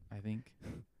 Okay. I think.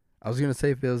 I was gonna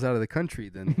say if it was out of the country,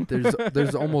 then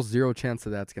there's almost zero chance that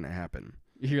that's gonna happen.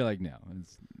 You're like, no,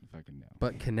 it's fucking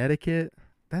But Connecticut,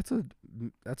 that's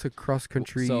a cross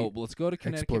country. So let's go to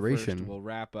Connecticut exploration. first. We'll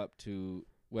wrap up to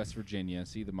West Virginia,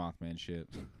 see the Mothman shit.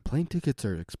 Plane tickets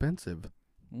are expensive.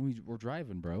 We're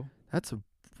driving, bro. That's a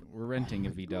We're renting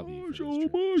a VW. gosh, for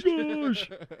oh this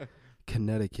my trip.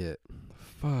 Connecticut.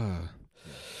 Fuck.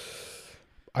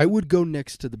 I would go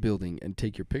next to the building and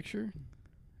take your picture.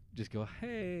 Just go,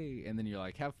 hey, and then you're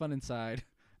like, have fun inside.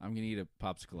 I'm gonna eat a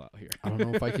popsicle out here. I don't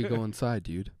know if I could go inside,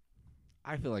 dude.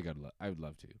 I feel like I would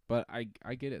love to, but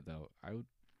I get it though.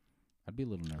 I'd be a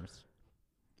little nervous.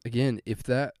 Again, if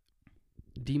that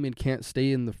demon can't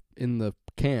stay in the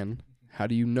can, how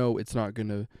do you know it's not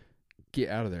gonna get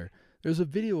out of there? There's a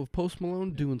video of Post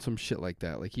Malone doing some shit like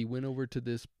that. Like he went over to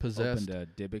this possessed Opened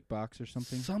a Dybbuk box or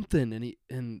something.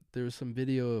 and there was some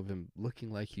video of him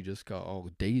looking like he just got all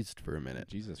dazed for a minute.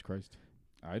 Jesus Christ.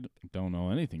 Don't know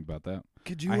anything about that.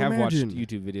 Could you I have watched imagine?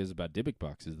 YouTube videos about Dybbuk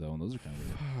boxes, though, and those are kind of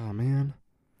weird. Oh, man.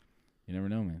 You never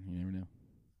know, man. You never know.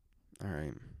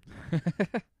 All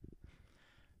right.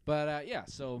 But, yeah,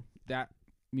 so that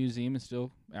museum is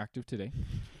still active today.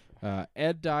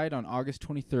 Ed died on August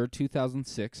 23rd,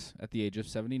 2006, at the age of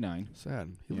 79.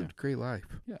 Sad. He Yeah. lived a great life.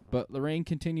 Yeah, but Lorraine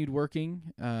continued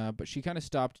working, but she kind of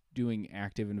stopped doing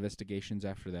active investigations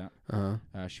after that.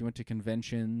 Uh-huh. She went to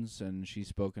conventions, and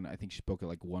I think she spoke at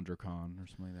like WonderCon or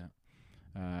something like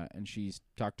that. And she's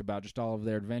talked about just all of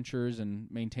their adventures and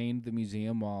maintained the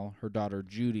museum while her daughter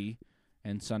Judy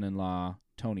and son-in-law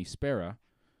Tony Spera,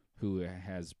 who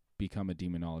has become a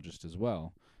demonologist as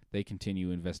well, they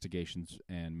continue investigations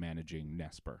and managing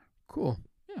Nesper. Cool.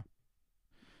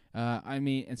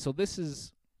 And so this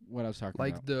is what I was talking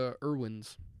Like about. the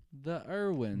Irwins, The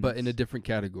Irwins. but in a different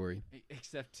category.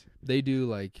 Except... They do,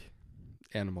 like,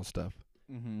 animal stuff.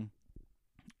 Mm-hmm.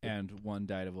 And one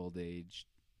died of old age,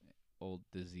 old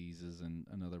diseases, and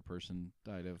another person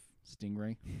died of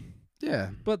stingray.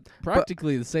 Yeah. But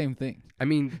practically the same thing. I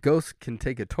mean, ghosts can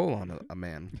take a toll on a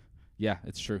man. Yeah,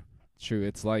 it's true. It's true.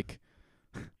 It's like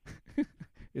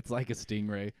it's like a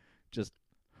stingray, just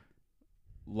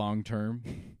long term.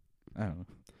 I don't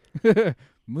know.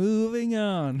 Moving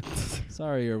on.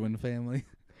 Sorry, Irwin family.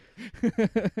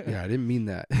 Yeah, I didn't mean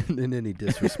that in any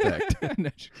disrespect.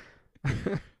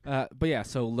 But yeah,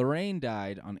 so Lorraine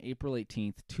died on April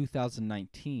 18th,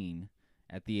 2019,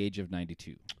 at the age of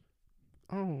 92.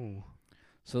 Oh.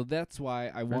 So that's why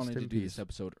I wanted in to do peace. this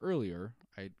episode earlier.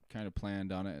 I kind of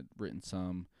planned on it, written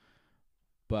some,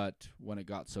 but when it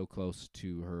got so close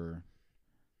to her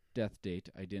death date,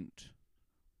 I didn't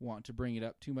want to bring it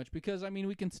up too much because, I mean,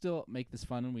 we can still make this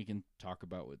fun and we can talk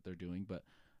about what they're doing, but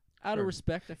out of Sure.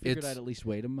 respect, I figured It's- I'd at least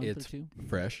wait a month or it's two.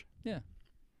 Fresh.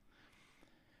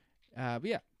 But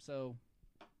yeah, so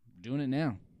doing it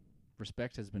now.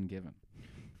 Respect has been given.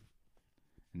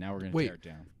 And now we're going to Wait, tear it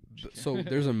down. So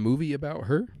there's a movie about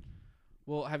her?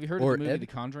 Well, have you heard or of the movie Ed? The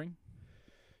Conjuring?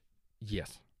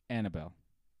 Yes. Annabelle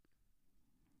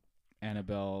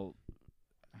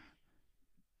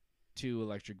 2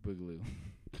 Electric Boogaloo.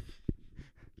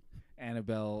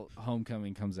 Annabelle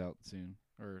Homecoming comes out soon.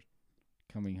 Or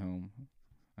Coming Home.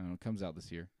 I don't know, comes out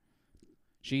this year.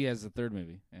 She has the third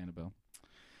movie, Annabelle.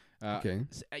 Okay.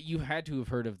 You had to have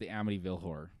heard of the Amityville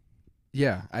Horror.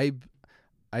 Yeah,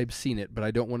 I've seen it, but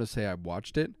I don't want to say I've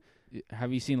watched it.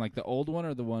 Have you seen like the old one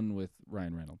or the one with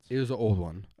Ryan Reynolds? It was an old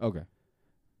one, Okay.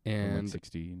 From, and like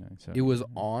 69. it was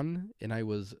on, and I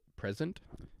was present.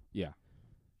 Yeah.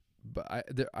 But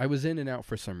I was in and out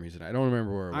for some reason. I don't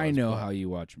remember where I was, know but- how you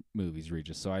watch movies,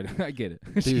 Regis, so I get it.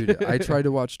 Dude, I tried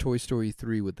to watch Toy Story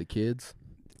 3 with the kids.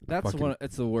 That's fucking- one.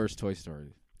 It's the worst Toy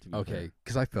Story. To be Okay, fair.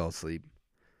 because I fell asleep.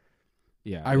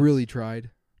 Yeah. I it's- really tried.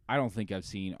 I don't think I've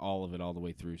seen all of it all the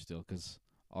way through still, because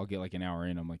I'll get like an hour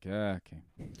in. I'm like, okay.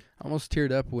 I almost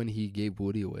teared up when he gave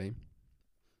Woody away.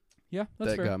 Yeah,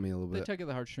 that's That fair. got me a little They bit. tug at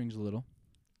the heartstrings a little.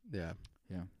 Yeah.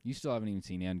 Yeah. You still haven't even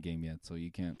seen Endgame yet, so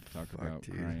you can't talk Fuck, about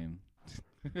dude. crying.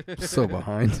 So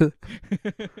behind.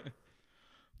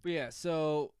 But yeah,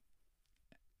 so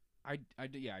I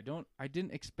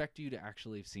didn't expect you to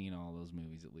actually have seen all those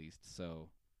movies at least. So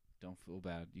don't feel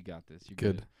bad. You got this. You're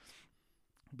good.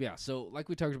 But yeah, so like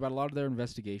we talked about, a lot of their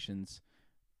investigations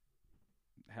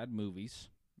had movies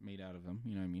made out of them,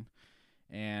 you know what I mean?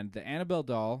 And the Annabelle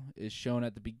doll is shown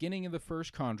at the beginning of the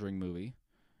first Conjuring movie,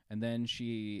 and then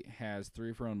she has 3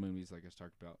 of her own movies, like I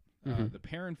talked about. Mhm. The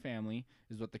Perrin family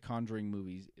is what the Conjuring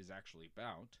movies is actually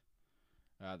about.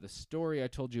 The story I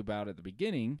told you about at the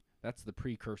beginning, that's the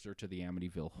precursor to the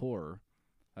Amityville Horror.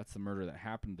 That's the murder that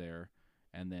happened there.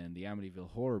 And then the Amityville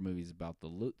Horror movie is about the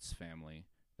Lutz family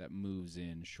that moves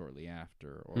in shortly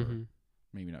after, or Mhm.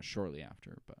 maybe not shortly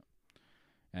after, but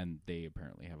and they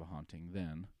apparently have a haunting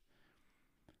then.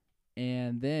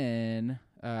 And then,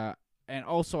 and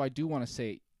also I do want to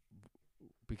say,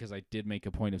 because I did make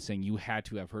a point of saying you had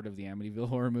to have heard of the Amityville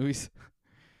horror movies,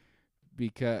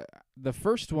 because the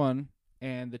first one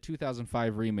and the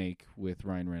 2005 remake with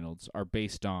Ryan Reynolds are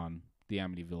based on the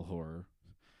Amityville horror.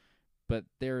 But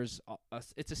there's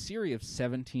it's a series of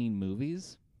 17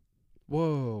 movies,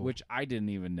 Whoa. which I didn't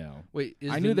even know. Wait,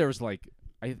 I knew there was like,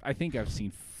 I think I've seen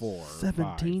 4 or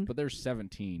 17? 5, but there's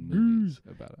 17 movies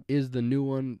about it. Is the new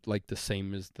one like the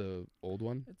same as the old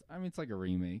one? It's like a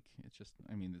remake. It's just,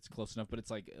 it's close enough, but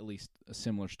it's like at least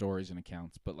similar stories and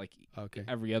accounts. But like Okay.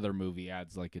 every other movie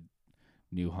adds like a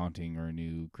new haunting or a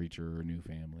new creature or a new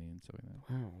family and stuff like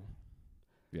that. Wow.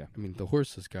 Yeah. I mean, the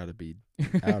horse has got to be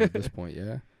out at this point,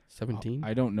 yeah? 17?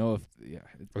 I don't know if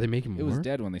Are they making more? it was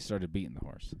dead when they started beating the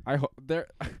horse. I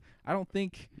don't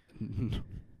think.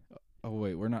 Oh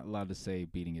wait, we're not allowed to say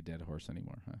beating a dead horse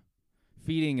anymore, huh?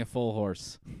 Feeding a full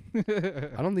horse. I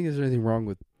don't think there's anything wrong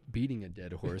with beating a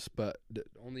dead horse, but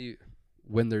only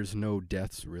when there's no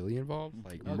deaths really involved,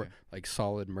 like Okay. like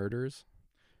solid murders.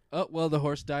 Oh, well, the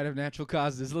horse died of natural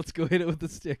causes. Let's go hit it with the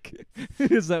stick.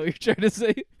 Is that what you're trying to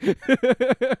say?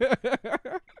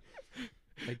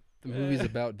 Like the movie's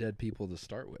about dead people to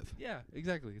start with. Yeah,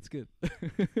 exactly. It's good.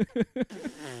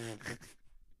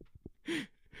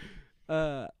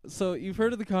 So you've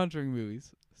heard of the Conjuring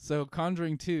movies. So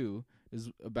Conjuring 2 is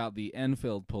about the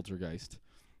Enfield poltergeist.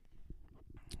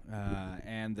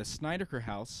 And the Snyderker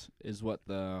house is what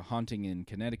the Haunting in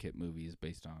Connecticut movie is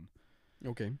based on.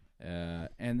 Okay.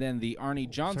 And then the Arnie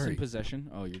Johnson sorry. possession.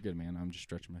 Oh, you're good, man. I'm just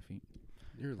stretching my feet.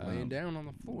 You're laying down on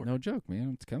the floor. No joke,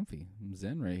 man. It's comfy. I'm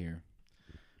zen right here.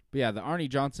 But yeah, the Arnie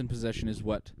Johnson possession is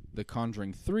what the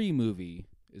Conjuring 3 movie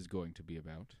is going to be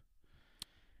about.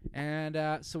 And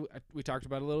so we talked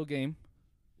about a little game.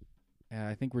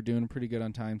 I think we're doing pretty good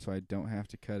on time, so I don't have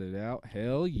to cut it out.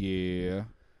 Hell yeah.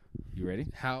 You ready?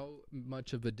 How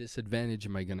much of a disadvantage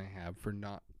am I going to have for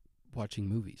not watching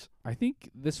movies? I think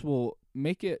this will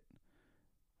make it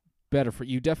better for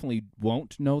you. Definitely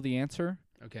won't know the answer,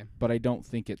 Okay. but I don't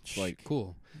think it's like...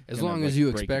 Cool. As gonna, long like, as you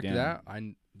break it expect down. that,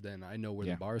 then I know where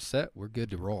Yeah. the bar's set. We're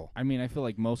good to roll. I mean, I feel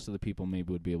like most of the people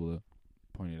maybe would be able to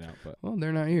point it out, but Well,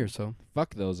 they're not here, so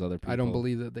fuck those other people. I don't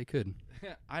believe that they could.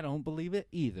 I don't believe it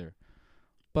either.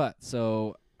 But,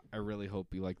 so, I really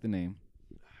hope you like the name.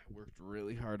 I worked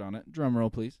really hard on it. Drum roll,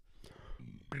 please.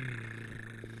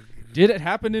 Did it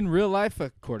happen in real life,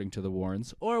 according to the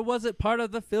Warrens, or was it part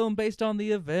of the film based on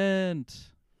the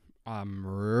event? I'm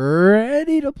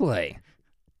ready to play.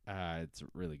 It's a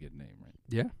really good name, right?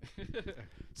 Yeah.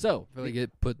 So, I feel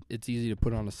like it's easy to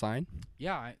put on a sign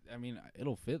yeah, I mean,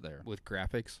 it'll fit there. with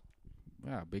graphics.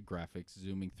 Yeah, big graphics,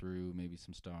 zooming through maybe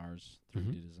some stars,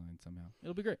 3D design somehow.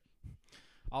 It'll be great.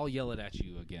 I'll yell it at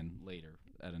you again later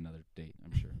at another date,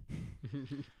 I'm sure.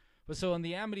 But so in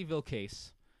the Amityville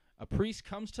case, a priest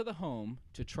comes to the home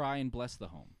to try and bless the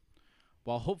home,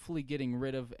 while hopefully getting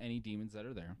rid of any demons that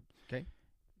are there. Okay.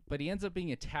 But he ends up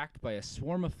being attacked by a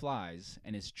swarm of flies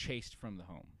and is chased from the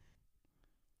home.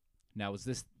 Now, is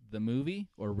this the movie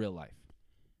or real life?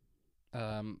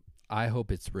 I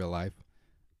hope it's real life.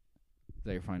 Is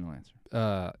that your final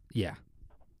answer? Yeah.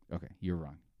 Okay, you're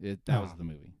wrong. That was Oh. the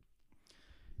movie.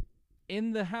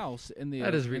 In the house, in the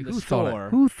That is in the who store,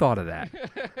 Who thought of that?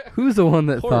 Who's the one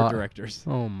that horror thought? directors.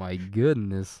 Oh my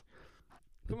goodness.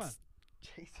 Come on.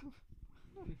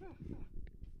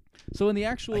 So in the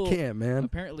actual, I can't, man.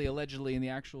 apparently, allegedly, in the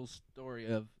actual story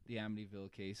of the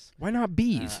Amityville case, Why not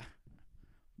bees?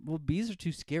 well, bees are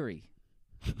too scary.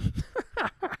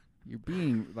 You're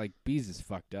being like bees is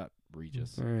fucked up,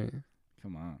 Regis. All right.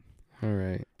 Come on. All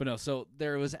right. But no, so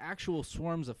there was actual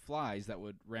swarms of flies that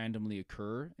would randomly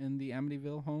occur in the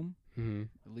Amityville home, Mm-hmm.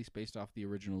 at least based off the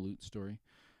original loot story,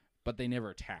 but they never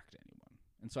attacked anyone.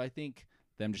 And so I think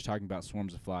them just talking about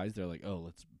swarms of flies, they're like, oh,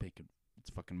 let's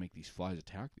fucking make these flies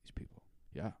attack these people.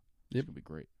 Yeah, it's gonna be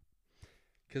great.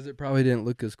 Because it probably didn't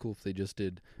look as cool if they just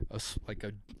did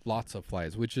lots of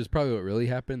flies, which is probably what really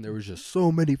happened. There was just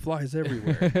so many flies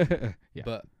everywhere, Yeah,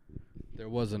 but there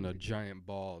wasn't a giant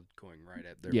ball going right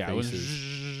at their yeah, it was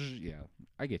faces. yeah.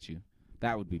 I get you.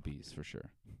 That would be bees for sure.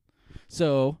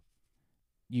 So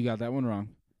you got that one wrong.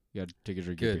 You got to take a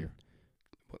drink of Good. beer.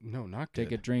 What? No, not Take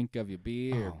good. a drink of your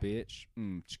beer, Oh. bitch.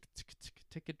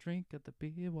 Take a drink of the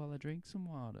beer while I drink some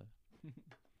water.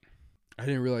 I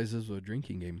didn't realize this was a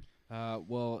drinking game.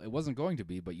 Well, it wasn't going to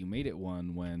be, but you made it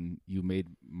one when you made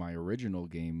my original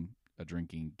game a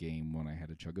drinking game when I had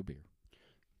a chug of beer.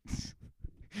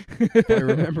 If I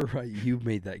remember right, you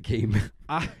made that game.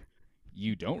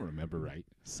 You don't remember right,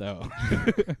 so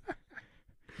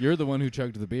you're the one who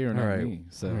chugged the beer, not All right. me.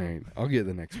 So All right, I'll get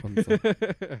the next one. So.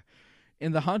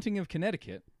 In The Haunting of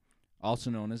Connecticut, also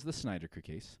known as the Snyder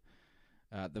case,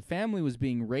 the family was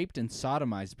being raped and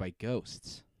sodomized by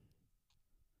ghosts.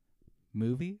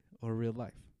 Movie or real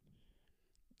life?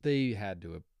 They had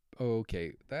to have. Oh,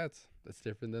 okay, that's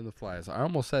different than the flies. I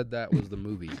almost said that was the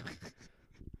movie,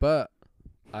 but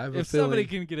I have a If somebody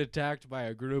feeling. can get attacked by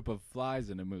a group of flies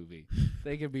in a movie,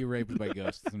 they can be raped by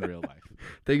ghosts in real life.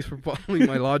 Thanks for following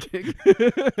my logic.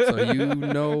 So you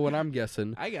know what I'm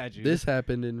guessing. I got you. This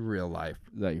happened in real life.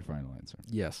 Is that your final answer?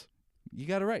 Yes. You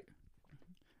got it right.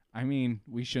 I mean,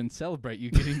 we shouldn't celebrate you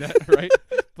getting that right,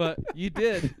 but you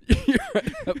did. You're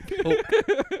right.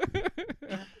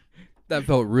 That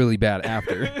felt really bad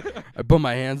after. I put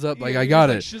my hands up like I got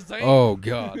it. Shazam. Oh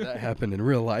god, that happened in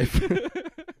real life.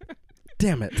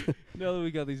 Damn it. Now that we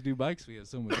got these new bikes, we have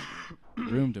so much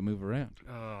room to move around.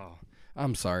 Oh,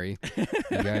 I'm sorry, you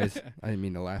guys. I didn't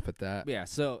mean to laugh at that. Yeah,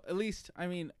 so at least, I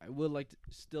mean, I would like to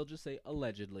still just say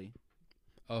allegedly.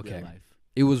 Okay. Real life.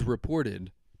 It was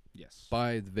reported Yes.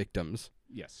 by the victims.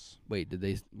 Yes. Wait,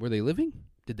 were they living?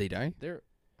 Did they die? They're.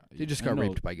 They just I got know-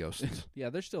 raped by ghosts. Yeah,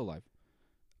 they're still alive.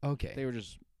 Okay. They were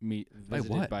just By visited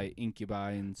what? by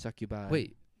incubi and succubi.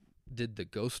 Wait, did the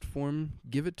ghost form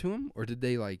give it to him, or did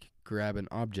they like grab an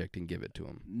object and give it to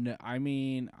him? No, I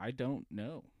mean, I don't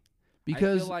know. I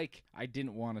Because feel like I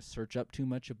didn't want to search up too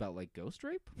much about like ghost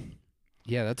rape.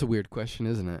 yeah, that's a weird question,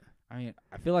 isn't it? I mean,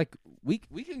 I feel like we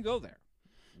can go there.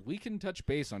 We can touch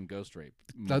base on ghost rape.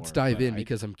 Let's more, dive but in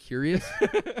because I'm curious.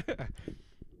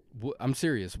 I'm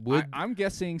serious. I'm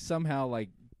guessing somehow like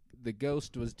the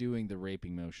ghost was doing the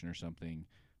raping motion or something,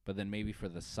 but then maybe for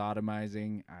the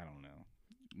sodomizing, I don't know.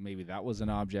 Maybe that was an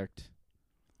object.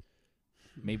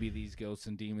 Maybe these ghosts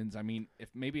and demons. I mean,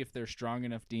 if they're strong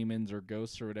enough demons or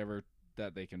ghosts or whatever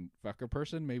that they can fuck a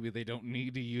person, maybe they don't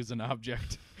need to use an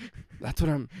object. That's what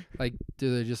I'm like.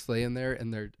 Do they just lay in there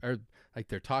and they're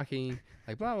talking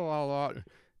like blah blah blah blah?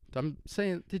 I'm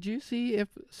saying, did you see if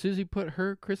Susie put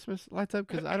her Christmas lights up?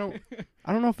 Because I don't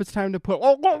know if it's time to put.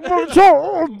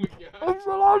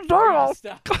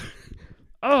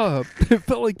 It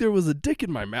felt like there was a dick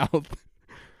in my mouth.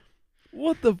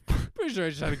 What the? Pretty sure I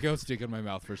just had a ghost stick in my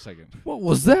mouth for a second. What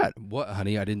was that? What,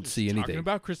 honey? I didn't see Talking anything.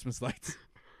 about Christmas lights.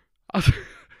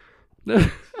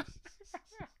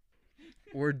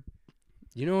 Or,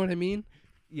 you know what I mean?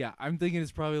 Yeah, I'm thinking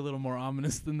it's probably a little more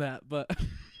ominous than that, but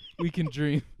we can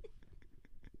dream.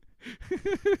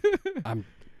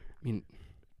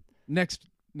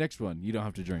 Next one. You don't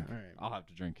have to drink. All right. I'll have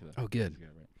to drink that. Oh, good. Yeah,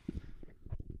 right.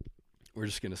 We're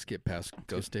just gonna skip past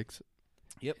ghost sticks.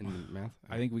 Yep. In the mouth.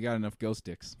 I think we got enough ghost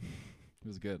dicks. It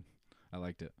was good. I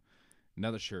liked it.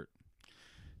 Another shirt.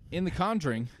 In The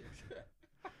Conjuring.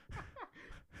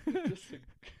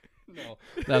 No,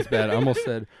 that's bad. I almost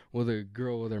said with a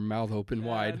girl with her mouth open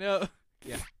wide. No.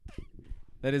 Yeah.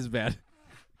 That is bad.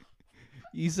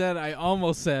 You said I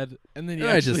almost said, and then you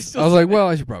I actually was still like, well,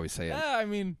 I should probably say it. I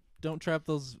mean, don't trap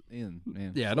those in,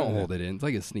 man. Yeah, don't hold it in. It's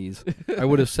like a sneeze. I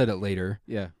would have said it later.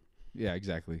 Yeah. Yeah,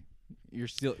 exactly. You're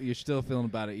still feeling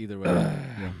about it either way.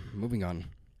 Yeah. Moving on.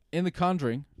 In The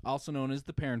Conjuring, also known as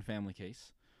the Perron family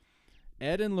case,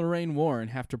 Ed and Lorraine Warren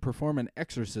have to perform an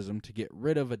exorcism to get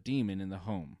rid of a demon in the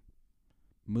home.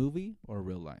 Movie or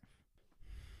real life?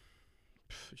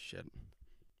 Shit.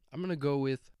 I'm gonna go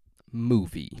with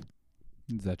movie.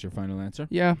 Is that your final answer?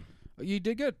 Yeah. You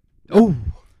did good. Oh.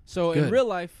 So in Good. real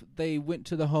life, they went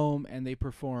to the home and they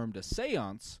performed a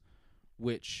seance,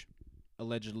 which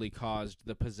allegedly caused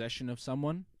the possession of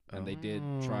someone, and they did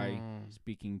try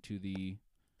speaking to the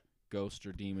ghost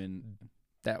or demon.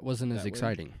 That wasn't as That way.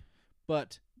 exciting.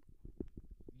 But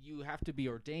you have to be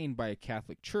ordained by a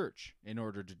Catholic church in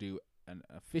order to do an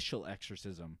official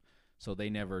exorcism, so they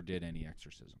never did any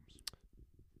exorcisms.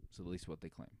 So at least what they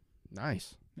claim.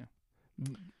 Nice. Yeah.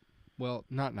 Well,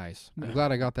 not nice. I'm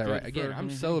glad I got that Good right. Again, for- I'm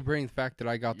Mhm. celebrating the fact that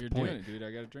I got You're the point. doing it, dude.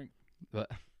 I got a drink. But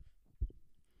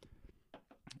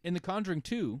In The Conjuring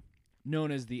 2,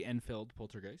 known as the Enfield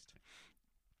Poltergeist,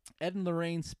 Ed and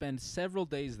Lorraine spend several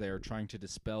days there trying to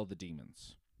dispel the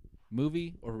demons.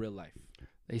 Movie or real life?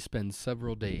 they spend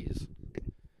several days.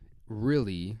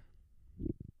 Really,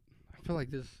 I feel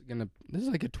like this is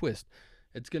like a twist.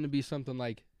 It's gonna be something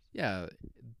like, yeah,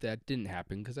 that didn't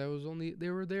happen because they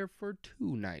were there for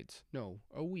 2 nights. No,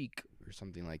 a week or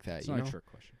something like that. It's you not know? a trick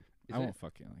question. Is I it? won't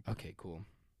fuck you like that. Okay, cool.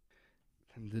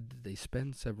 And did they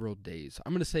spend several days?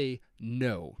 I'm gonna say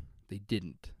no, they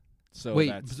didn't. So Wait,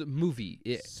 that's, was it movie?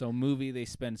 so movie, they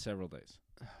spend several days.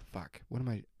 Fuck. What am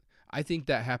I? I think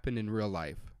that happened in real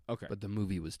life, Okay. but the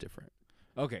movie was different.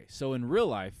 Okay, so in real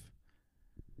life,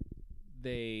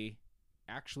 they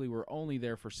actually were only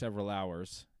there for several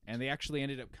hours, And they actually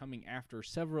ended up coming after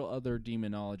several other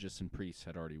demonologists and priests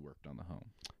had already worked on the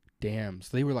home. Damn.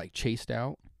 So they were like chased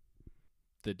out?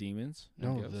 The demons?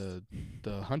 and No, ghosts?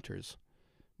 the hunters.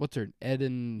 What's their Ed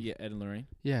and Yeah, Ed and Lorraine.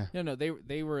 yeah. No,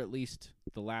 they were at least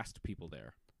the last people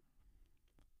there.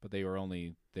 But they were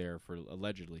only there for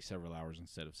allegedly several hours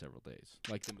instead of several days,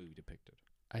 like the movie depicted.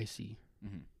 I see.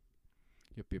 Mm-hmm.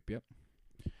 Yep.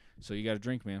 So you got to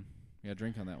drink, man. You got to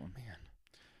drink on that one. Man.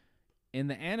 In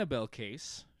the Annabelle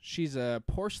case, she's a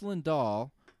porcelain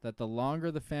doll that the longer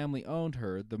the family owned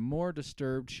her, the more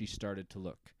disturbed she started to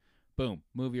look. Boom.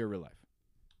 Movie or real life?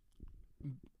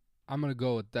 I'm gonna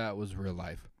go with that was real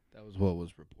life. That was what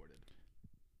was reported.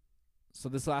 So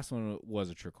this last one was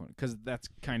a trick one, because that's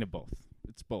kind of both.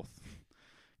 It's both.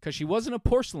 Because she wasn't a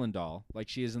porcelain doll like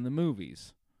she is in the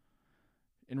movies.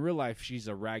 In real life, she's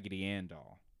a Raggedy Ann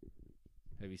doll.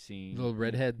 Have you seen? Little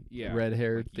redhead, Yeah. red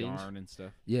hair like things. yarn and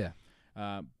stuff. Yeah.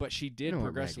 But she I did know what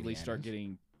progressively Raggedy Ann start is.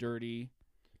 getting dirty,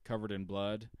 covered in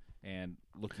blood, and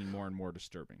looking more and more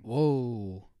disturbing.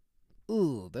 Whoa.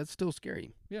 Ooh, that's still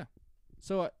scary.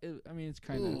 So, it's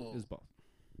kind of is both.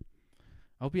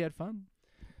 I hope you had fun.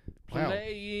 Wow.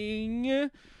 Playing.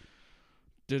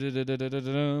 Did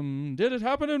it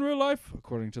happen in real life,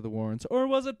 according to the Warrens, or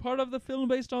was it part of the film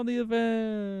based on the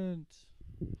event?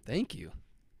 Thank you.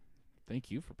 Thank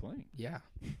you for playing. Yeah.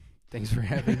 Thanks for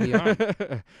having me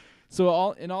on.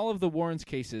 So in all of the Warrens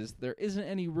cases, there isn't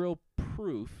any real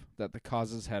proof that the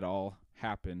causes had all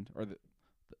happened, or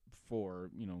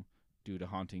due to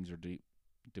hauntings or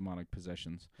demonic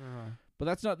possessions. But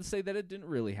that's not to say that it didn't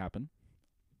really happen.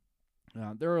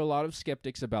 There are a lot of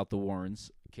skeptics about the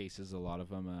Warrens cases. A lot of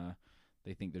them,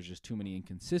 they think there's just too many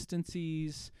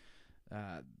inconsistencies.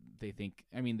 They think,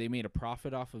 they made a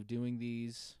profit off of doing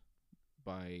these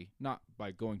not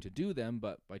by going to do them,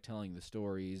 but by telling the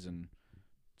stories and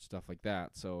stuff like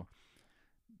that. So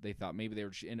they thought maybe they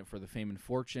were just in it for the fame and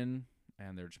fortune,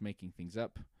 and they're just making things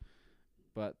up.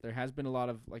 But there has been a lot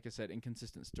of, like I said,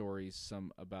 inconsistent stories,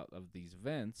 some of these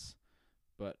events.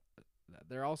 But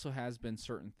there also has been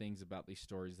certain things about these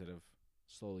stories that have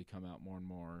slowly come out more and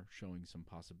more, showing some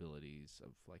possibilities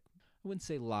of, like, I wouldn't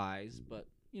say lies, but,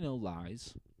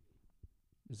 lies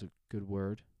is a good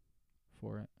word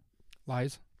for it.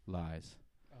 Lies. Lies.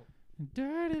 Oh.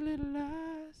 Dirty little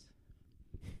lies.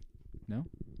 No?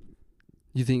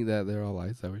 You think that they're all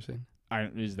lies? Is that what you're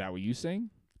saying? Is that what you're saying?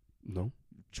 No.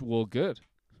 Well, good.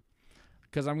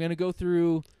 Because I'm going to go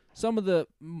through some of the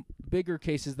bigger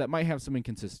cases that might have some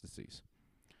inconsistencies.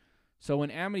 So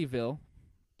in Amityville,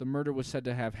 the murder was said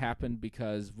to have happened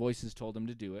because voices told him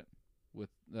to do it with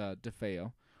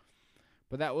DeFeo.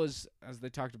 But that was, as they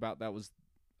talked about, that was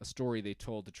a story they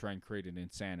told to try and create an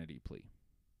insanity plea.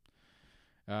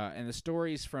 And the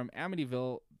stories from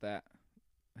Amityville that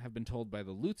have been told by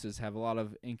the Lutzes have a lot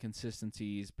of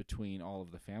inconsistencies between all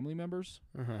of the family members.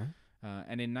 Uh-huh.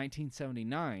 And in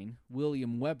 1979,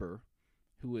 William Weber,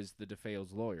 who was the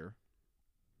DeFeo's lawyer,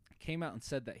 came out and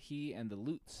said that he and the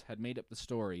Lutz had made up the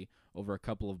story over a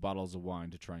couple of bottles of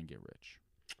wine to try and get rich.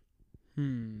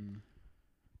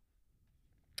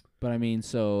 But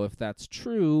so if that's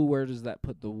true, where does that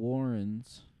put the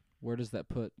Warrens? Where does that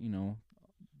put,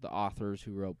 the authors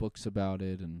who wrote books about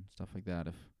it and stuff like that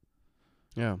if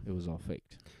it was all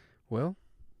faked? Well,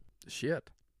 shit.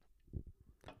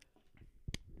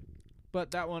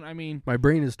 But that one, my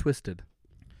brain is twisted.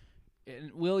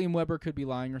 and William Weber could be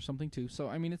lying or something too. So,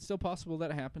 it's still possible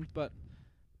that it happened, but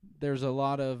there's a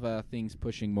lot of things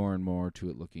pushing more and more to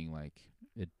it looking like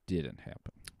it didn't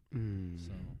happen.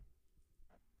 So,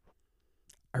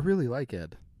 I really like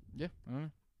Ed. yeah, I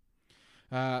don't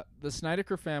know. The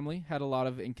Snydeker family had a lot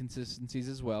of inconsistencies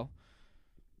as well.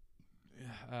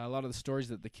 A lot of the stories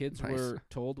that the kids Nice. were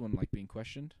told when being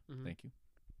questioned. Mhm. Thank you.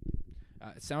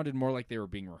 It sounded more like they were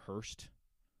being rehearsed,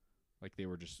 like they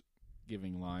were just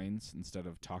giving lines instead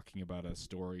of talking about a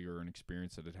story or an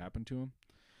experience that had happened to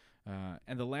them.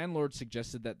 And the landlord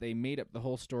suggested that they made up the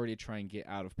whole story to try and get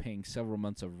out of paying several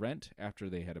months of rent after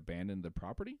they had abandoned the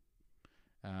property.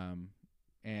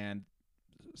 And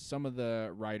some of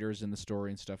the writers in the story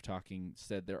and stuff talking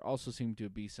said there also seemed to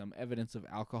be some evidence of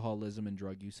alcoholism and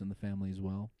drug use in the family as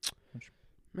well.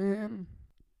 Man,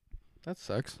 that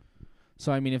sucks.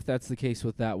 So, if that's the case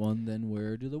with that one, then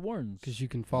where do the Warrens? Because you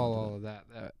can follow all of that.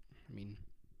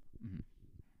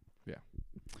 Yeah.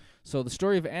 So the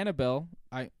story of Annabelle,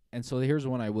 so here's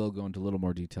one I will go into a little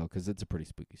more detail because it's a pretty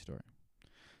spooky story.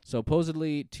 So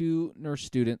supposedly 2 nurse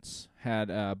students had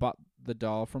bought the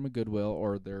doll from a Goodwill,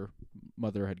 or their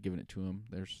mother had given it to them.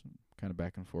 There's kind of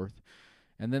back and forth.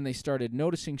 And then they started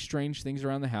noticing strange things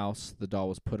around the house. The doll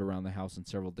was put around the house in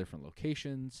several different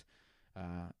locations.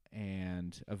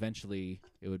 and eventually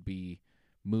it would be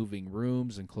moving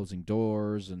rooms and closing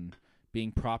doors and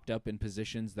being propped up in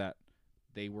positions that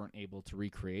they weren't able to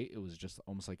recreate. It was just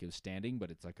almost like it was standing,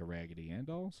 but it's like a Raggedy Ann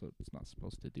doll, so it's not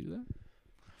supposed to do that.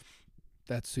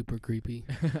 That's super creepy.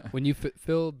 When you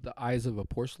filled the eyes of a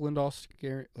porcelain doll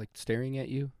staring at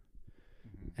you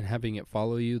and having it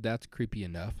follow you, that's creepy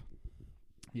enough.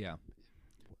 Yeah.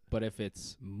 But if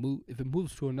it's... if it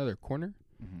moves to another corner,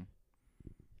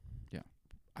 yeah,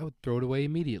 I would throw it away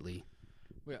immediately.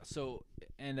 Yeah, so...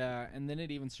 And then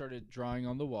it even started drawing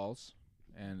on the walls.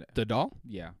 And The doll?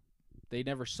 yeah. They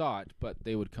never saw it, but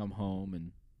they would come home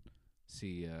and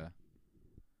see...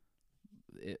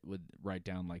 it would write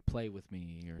down, like, play with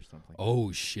me or something.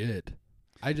 Oh, shit.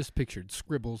 I just pictured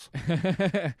scribbles.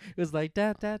 It was like,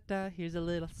 da, da, da, here's a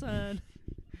little son.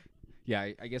 Yeah,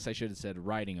 I guess I should have said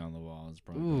writing on the walls.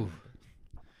 Probably. Ooh.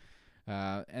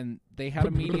 And they had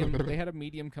a medium. They had a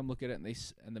medium come look at it,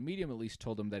 and the medium at least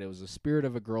told them that it was a spirit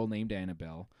of a girl named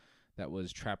Annabelle that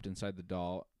was trapped inside the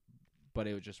doll, but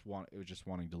it was just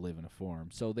wanting to live in a form.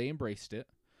 So they embraced it.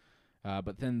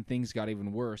 But then things got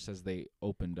even worse as they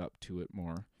opened up to it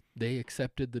more. They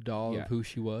accepted the doll Yeah. of who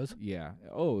she was? Yeah.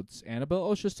 Oh, it's Annabelle.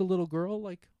 Oh, it's just a little girl.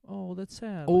 Like, oh, that's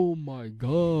sad. Oh, my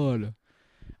God.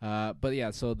 But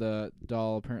yeah, so the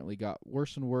doll apparently got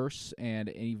worse and worse, and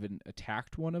even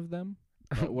attacked one of them,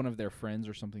 one of their friends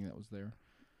or something that was there.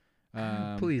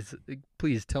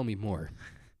 Please tell me more.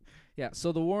 Yeah.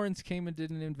 So the Warrens came and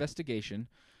did an investigation.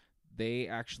 They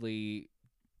actually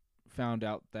found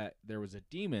out that there was a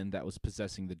demon that was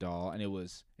possessing the doll, and it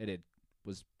was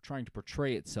trying to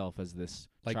portray itself as this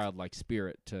Like childlike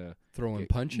spirit to Throwing get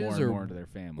punches more and more into their or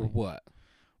family. what?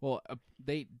 Well,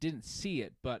 they didn't see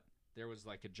it, but there was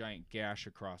like a giant gash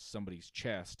across somebody's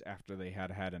chest after they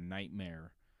had a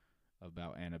nightmare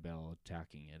about Annabelle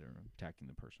attacking it or attacking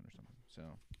the person or something.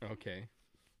 So Okay.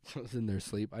 So it's in their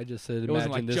sleep. I just said, it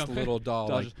wasn't imagine like this jumping. little doll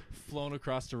Doll like just flown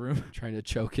across the room. trying to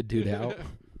choke a dude out.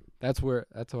 That's why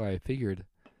I figured.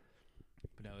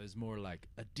 But no, it was more like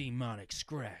a demonic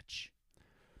scratch.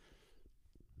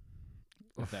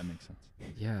 If that makes sense.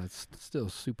 Yeah, it's still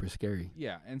super scary.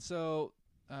 Yeah, and so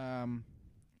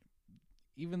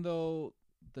even though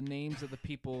the names of the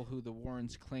people who the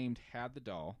Warrens claimed had the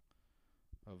doll,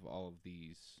 of all of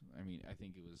these, I mean, I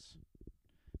think it was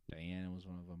Diana was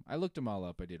one of them. I looked them all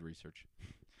up. I did research.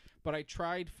 But I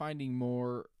tried finding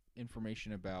more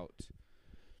information about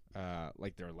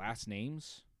like their last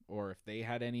names or if they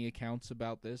had any accounts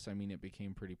about this. I mean, it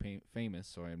became pretty famous,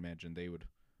 so I imagine they would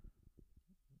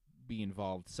be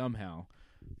involved somehow.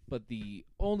 But the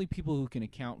only people who can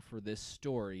account for this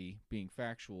story being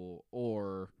factual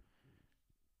or,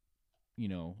 you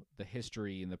know, the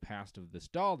history and the past of this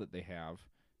doll that they have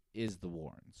is the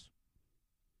Warrens.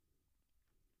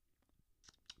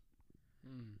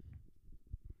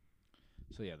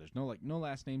 So yeah, there's no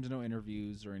last names, no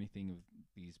interviews or anything of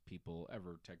these people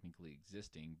ever technically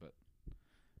existing, but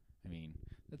I mean,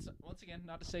 that's once again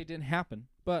not to say it didn't happen,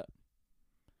 but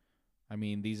I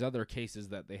mean, these other cases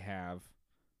that they have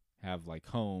like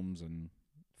homes and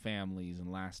families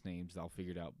and last names all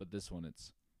figured out, but this one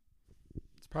it's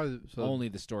probably only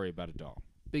the story about a doll.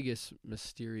 Biggest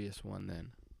mysterious one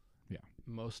then. Yeah.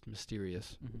 Most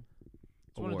mysterious. Mm-hmm.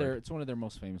 Award. It's one of their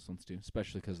most famous ones too,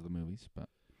 especially because of the movies. But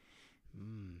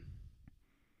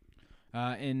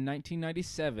in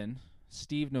 1997,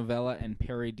 Steve Novella and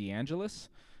Perry DeAngelis,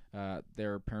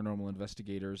 they're paranormal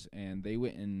investigators, and they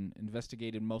went and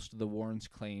investigated most of the Warrens'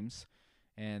 claims.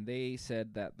 And they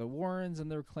said that the Warrens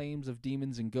and their claims of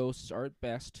demons and ghosts are at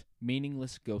best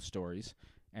meaningless ghost stories,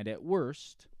 and at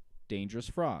worst, dangerous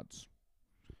frauds.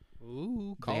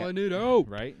 Ooh, calling it out.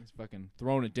 Right? It's fucking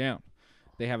throwing it down.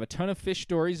 They have a ton of fish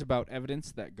stories about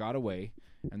evidence that got away,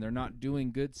 and they're not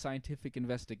doing good scientific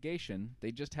investigation.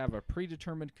 They just have a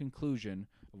predetermined conclusion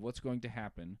of what's going to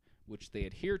happen, which they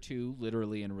adhere to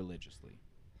literally and religiously.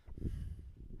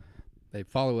 They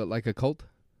follow it like a cult?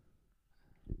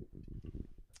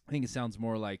 I think it sounds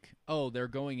more like, oh, they're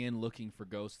going in looking for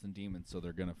ghosts and demons, so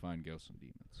they're going to find ghosts and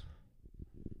demons.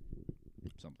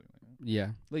 Something like that. Yeah.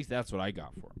 At least that's what I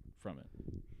got from it.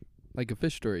 Like a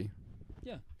fish story.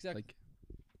 Yeah, exactly. Like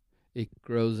it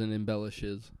grows and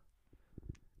embellishes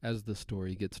as the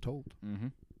story gets told. Mm-hmm.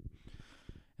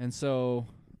 And so,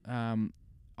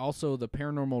 also the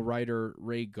paranormal writer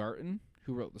Ray Garton,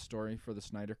 who wrote the story for the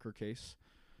Snyderker case,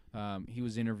 he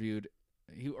was interviewed.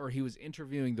 He was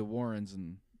interviewing the Warrens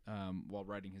and while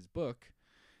writing his book,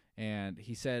 and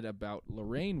he said about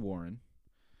Lorraine Warren,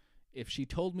 if she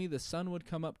told me the sun would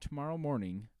come up tomorrow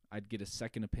morning, I'd get a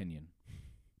second opinion.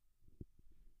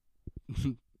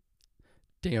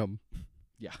 Damn.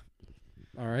 Yeah.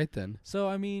 All right then. So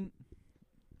I mean,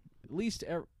 at least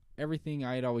everything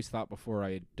I had always thought before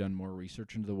I had done more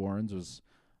research into the Warrens was,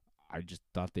 I just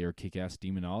thought they were kick-ass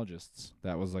demonologists.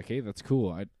 That was like, hey, that's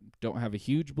cool. I don't have a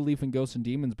huge belief in ghosts and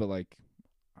demons, but like,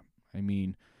 I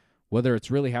mean, whether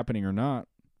it's really happening or not,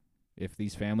 if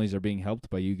these families are being helped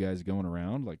by you guys going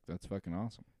around, like, that's fucking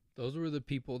awesome. Those were the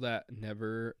people that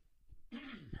never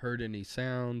heard any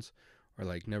sounds or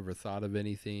like never thought of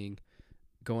anything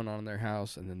going on in their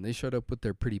house, and then they showed up with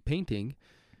their pretty painting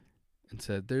and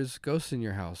said, "There's ghosts in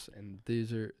your house, and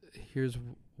here's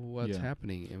what's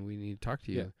happening, and we need to talk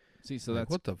to you." Yeah. See, so Like,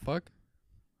 that's what the fuck?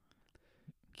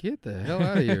 Get the hell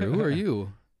out of here! Who are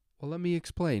you? Well, let me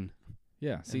explain.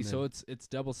 yeah. See, and so then- it's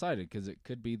double-sided because it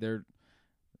could be they're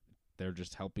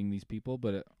just helping these people,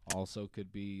 but it also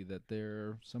could be that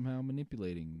they're somehow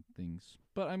manipulating things.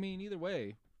 But I mean, either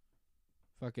way,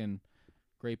 fucking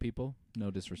great people. No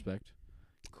disrespect,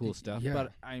 cool stuff. yeah.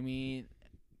 But I mean,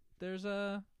 it's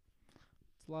a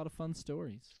lot of fun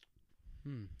stories.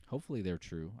 Hopefully they're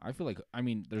true. I feel like, I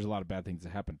mean, there's a lot of bad things that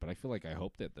happen, but I feel like I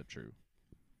hope that they're true.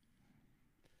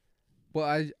 Well,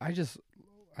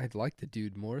 I like the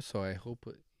dude more, so I hope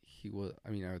he was. I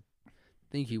mean, I would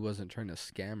think he wasn't trying to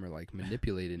scam or like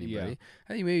manipulate anybody. Yeah.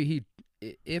 I think maybe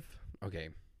okay.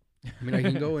 I mean, I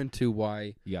can go into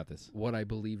why You got this. what I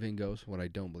believe in ghosts, what I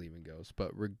don't believe in ghosts,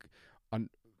 but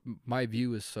my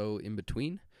view is so in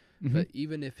between. But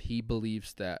even if he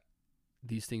believes that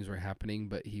these things were happening,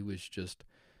 but he was just,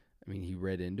 I mean, he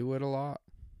read into it a lot.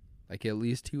 Like, at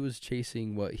least he was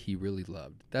chasing what he really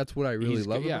loved. That's what I really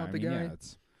love about the guy. Yeah,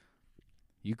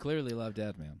 you clearly love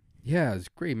Dad, man. Yeah, it's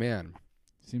a great man.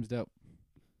 Seems dope.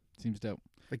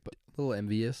 Like, a little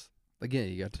envious. Again,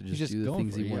 you got to He's just just do the going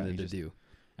things for he it, yeah, wanted he to just- do.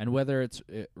 And whether it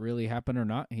really happened or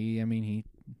not, he made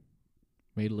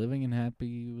a living and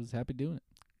was happy doing it.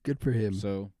 Good for him.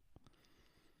 So,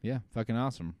 yeah, fucking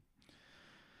awesome.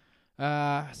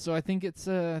 So I think it's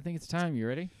time. You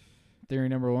ready? Theory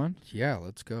number 1. Yeah,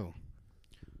 let's go.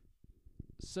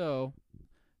 So,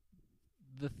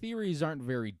 the theories aren't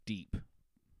very deep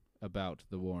about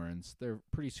the Warrens. They're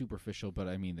pretty superficial, but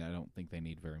I mean, I don't think they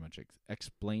need very much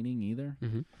explaining either.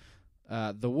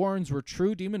 Mm-hmm. The Warrens were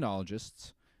true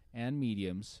demonologists and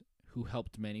mediums who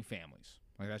helped many families.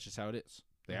 Like, that's just how it is.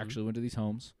 They Mhm. actually went to these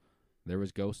homes. There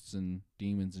was ghosts and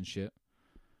demons and shit,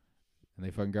 and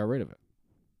they fucking got rid of it.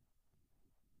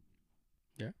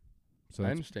 Yeah. So I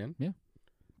that's, understand. yeah.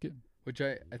 Good. Which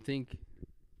I think.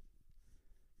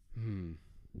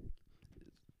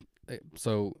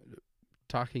 So,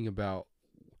 talking about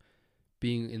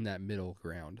being in that middle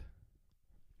ground,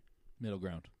 middle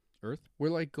ground. Earth? where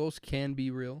like ghosts can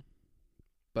be real,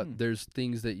 but there's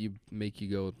things that you make you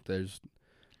go,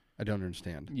 I don't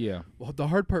understand. Yeah. Well, the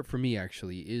hard part for me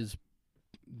actually is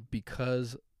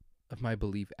because of my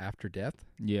belief after death.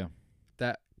 Yeah.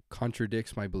 That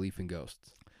contradicts my belief in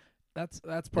ghosts. That's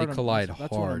part of collide that's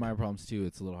one of hard. my problems too.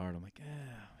 It's a little hard. I'm like,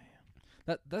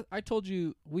 man. That I told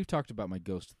you we've talked about my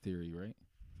ghost theory, right?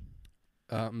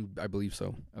 I believe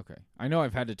so. Okay. I know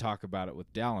I've had to talk about it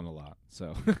with Dallin a lot,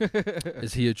 so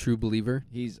Is he a true believer?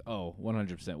 he's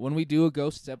 100%. When we do a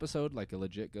ghosts episode, like a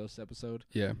legit ghost episode,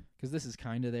 Yeah. because this is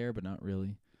kind of there, but not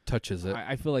really. Touches it.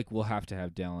 I feel like we'll have to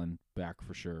have Dallin back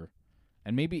for sure,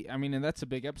 and maybe and that's a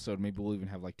big episode. Maybe we'll even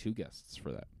have like 2 guests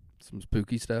for that, Some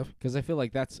spooky stuff. because I feel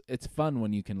like it's fun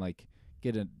when you can like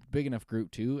get a big enough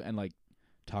group too and like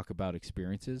talk about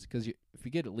experiences. Because if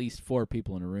you get at least 4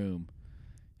 people in a room,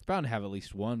 it's bound to have at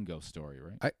least one ghost story,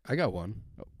 right? I got one.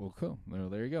 Oh, well, cool. Well,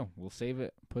 there you go. We'll save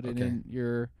it. Put it Okay. in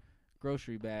your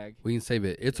grocery bag. We can save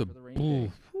it. It's a For the rainy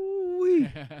day. Ooh-wee.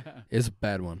 It's a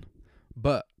bad one.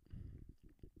 But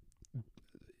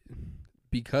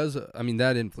because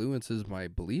that influences my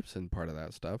beliefs and part of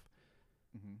that stuff.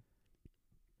 Mhm.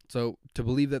 So to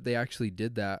believe that they actually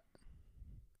did that,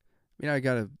 I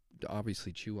got to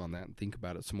obviously chew on that and think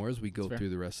about it some more as we go That's fair. through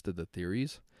the rest of the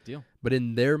theories. Deal. But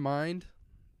in their mind,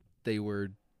 they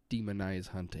were demonized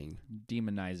hunting.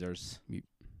 Demonizers.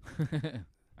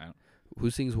 Who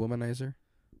sings Womanizer?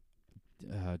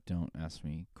 Don't ask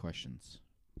me questions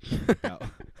about,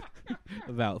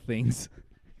 about things.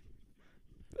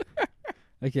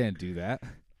 I can't do that.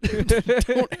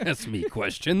 Don't ask me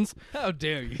questions. How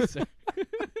dare you, sir?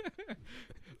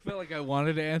 Felt like I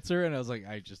wanted to answer, and I was like,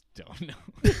 I just don't know.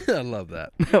 I love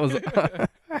that. That was.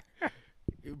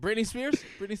 Britney Spears?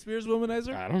 Britney Spears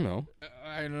womanizer? I don't know.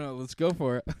 I don't know. Let's go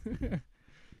for it.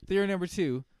 Theory number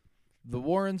 2. The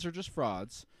Warrens are just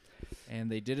frauds,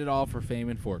 and they did it all for fame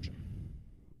and fortune.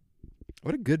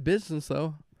 What a good business,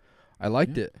 though. I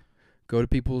liked Yeah. it. Go to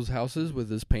people's houses with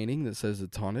this painting that says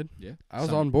it's haunted. Yeah. I was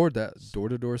on board that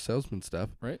door-to-door salesman stuff.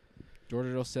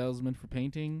 door-to-door salesmen for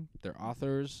painting. They're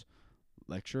authors,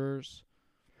 lecturers.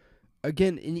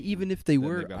 Again, and even if they Then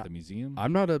were, they've got the museum.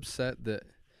 I'm not upset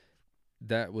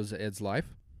that was Ed's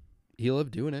life. He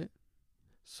loved doing it.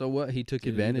 So what? He took Did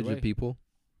it either advantage way. of people.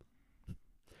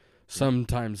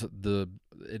 Sometimes the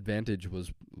advantage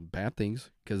was bad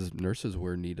things because nurses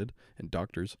were needed and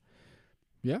doctors.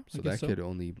 Yeah, So I guess that could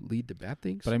only lead to bad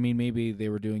things. But I mean, maybe they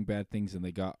were doing bad things, and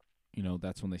they got,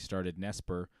 that's when they started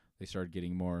Nesper. They started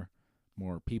getting more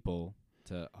people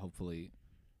to hopefully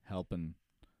help and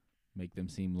make them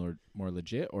seem more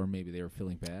legit. Or maybe they were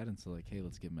feeling bad, and so like, hey,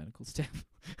 let's get medical staff.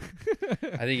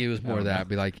 I think it was more don't that. know.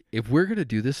 Be like, if we're gonna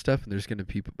do this stuff, and there's gonna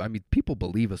people. I mean, people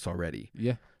believe us already,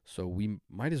 Yeah, so we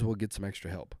might as well get some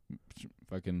extra help.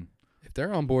 fucking If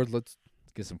they're on board, let's.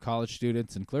 get some college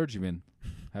students and clergymen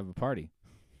have a party.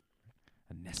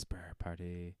 A Nesper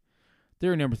party.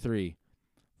 Theory number 3.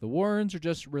 The Warrens are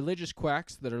just religious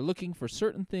quacks that are looking for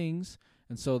certain things,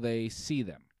 and so they see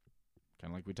them.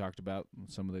 Kind of like we talked about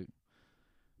some of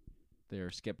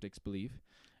their skeptics believe.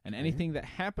 And anything that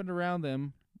happened around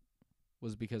them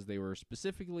was because they were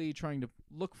specifically trying to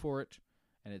look for it,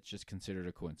 and it's just considered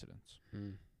a coincidence.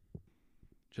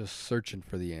 Just searching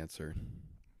for the answer.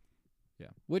 Yeah.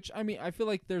 Which, I mean, I feel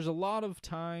like there's a lot of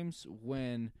times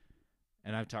when,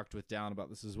 and I've talked with Dallin about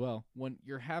this as well, when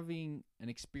you're having an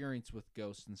experience with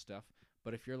ghosts and stuff,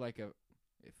 but if you're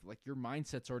if your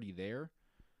mindset's already there,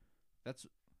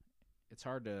 it's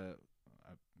hard to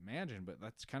imagine, but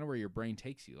that's kind of where your brain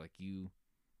takes you. Like, you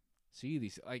see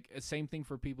these, like, same thing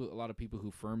for a lot of people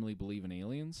who firmly believe in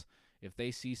aliens. If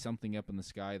they see something up in the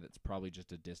sky that's probably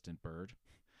just a distant bird,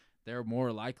 they're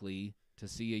more likely to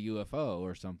see a UFO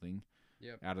or something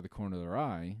out of the corner of their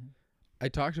eye. I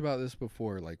talked about this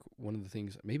before. Like, one of the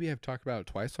things, maybe I've talked about it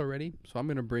twice already. So I'm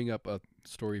gonna bring up a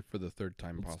story for the third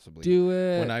time, possibly. Do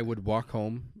it. When I would walk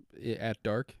home at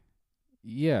dark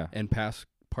Yeah. and pass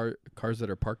cars that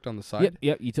are parked on the side.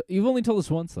 Yep. You've only told us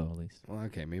once, though, at least. Well,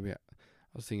 okay, maybe I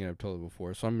was thinking I've told it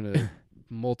before, so I'm gonna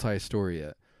multi-story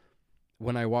it.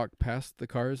 When I walk past the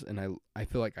cars and I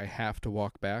feel like I have to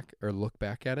walk back or look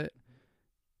back at it,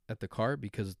 at the car,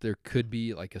 because there could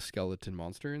be like a skeleton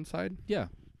monster inside. Yeah,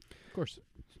 of course.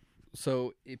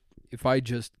 So if I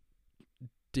just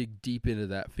dig deep into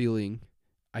that feeling,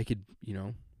 I could,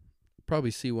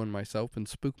 probably see one myself and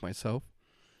spook myself.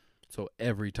 So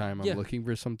every time I'm looking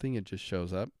for something, it just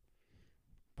shows up.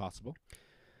 Possible.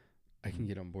 I can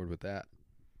get on board with that.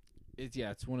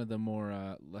 It's one of the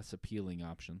more less appealing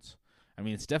options. I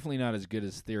mean, it's definitely not as good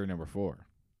as theory number 4.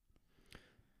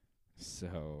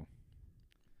 So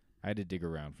I had to dig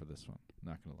around for this one.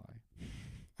 Not gonna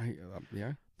lie.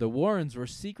 Yeah. The Warrens were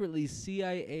secretly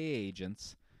CIA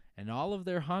agents, and all of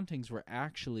their hauntings were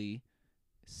actually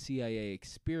CIA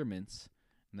experiments,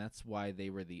 and that's why they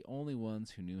were the only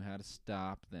ones who knew how to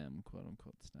stop them, quote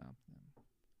unquote, stop them.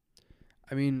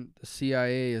 I mean, the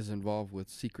CIA is involved with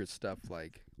secret stuff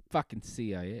like Fucking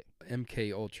CIA.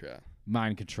 MK Ultra.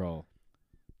 Mind control.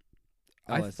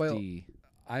 I LSD.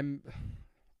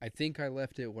 I think I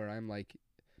left it where I'm like,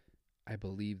 I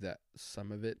believe that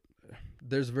some of it,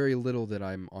 there's very little that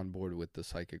I'm on board with the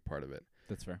psychic part of it.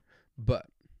 That's fair. But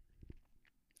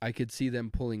I could see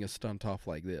them pulling a stunt off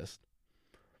like this.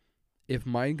 If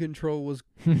mind control was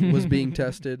being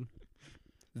tested,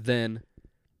 then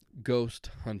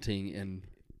ghost hunting and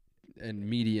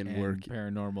medium And work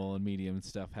paranormal and medium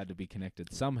stuff had to be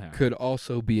connected somehow. could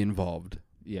also be involved.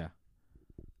 Yeah.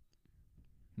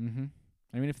 Mm-hmm.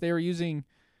 I mean, if they were using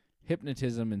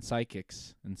hypnotism and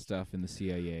psychics and stuff in the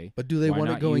CIA, But do they why want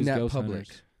it not going use that ghost public?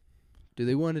 hunters? Do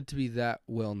they want it to be that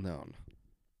well known?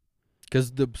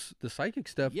 Because the psychic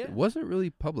stuff Yeah. wasn't really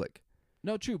public.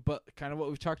 No, true, but kind of what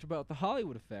we've talked about, the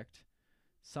Hollywood effect.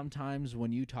 Sometimes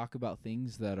when you talk about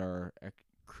things that are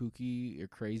kooky or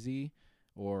crazy,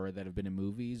 or that have been in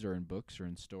movies or in books or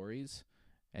in stories,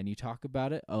 and you talk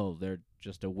about it, oh, they're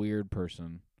just a weird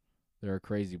person. They're a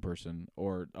crazy person.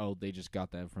 Or, oh, they just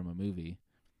got that from a movie.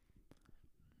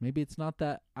 Maybe it's not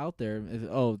that out there.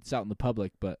 It's out in the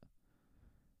public, but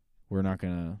we're not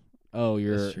going to... Oh,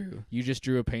 That's true. you just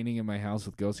drew a painting in my house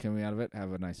with ghosts coming out of it?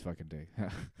 Have a nice fucking day.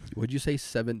 Would you say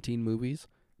 17 movies?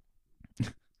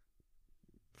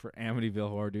 For Amityville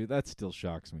Horror, dude, that still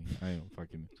shocks me. I don't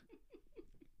fucking...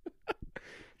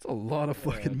 It's a lot of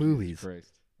fucking Jesus movies.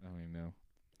 Christ. I don't even know.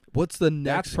 What's the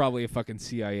That's next? probably a fucking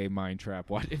CIA mind trap.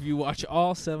 If you watch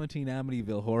all 17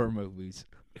 Amityville Horror movies,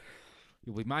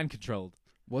 you'll be mind controlled.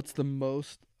 What's the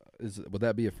most? Would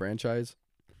that be a franchise?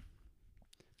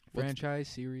 Franchise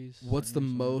series. What's the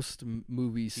most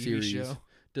movie TV series? show?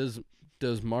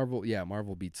 Does Marvel? Yeah,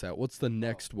 Marvel beats out. What's the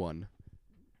next one?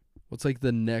 What's like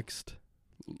the next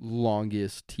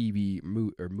longest TV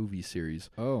or movie series,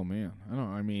 Oh man, I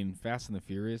don't. I mean, Fast and the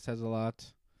Furious has a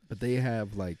lot. but they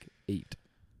have like 8.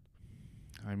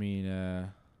 I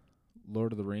mean,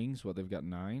 Lord of the Rings. What they've got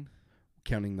 9.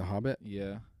 Counting The Hobbit.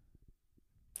 Yeah.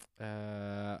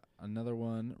 Another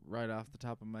one right off the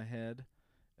top of my head.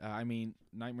 I mean,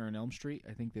 Nightmare on Elm Street.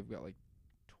 I think they've got like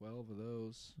 12 of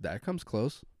those. That comes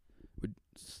close.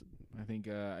 I think.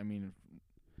 I mean,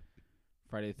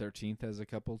 Friday the 13th has a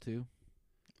couple too.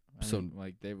 So-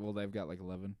 like they've got like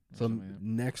 11. Or So something like that.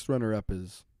 next runner up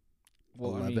is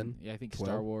Well, 11, I mean, yeah, I think 12?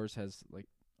 Star Wars has like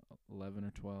 11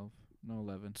 or 12. No,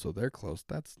 11. so they're close.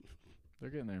 That's They're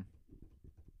getting there.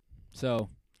 So,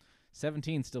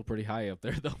 17's still pretty high up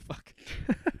there, though. Fuck.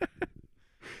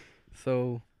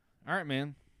 so. All right,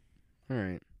 man. All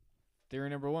right. Theory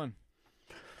number 1.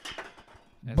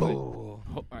 As Bull.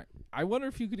 Oh, I wonder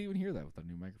if you could even hear that with the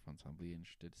new microphones. I'll be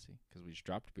interested to see, because we just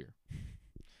dropped beer.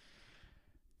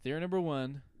 Theory number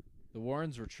 1. The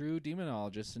Warrens were true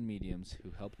demonologists and mediums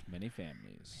who helped many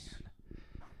families.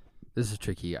 This is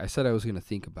tricky. I said I was gonna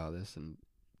think about this and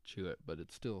chew it, but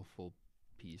it's still a full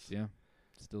piece. Yeah.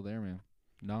 Still there, man.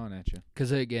 Gnawing at you.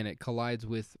 Because again, it collides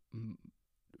with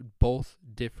both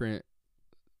different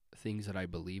things that I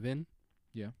believe in.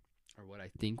 Yeah. Or what I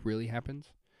think really happens.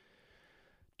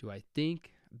 Do I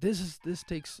think this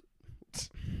takes?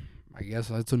 I guess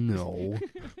that's a no.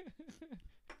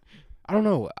 I don't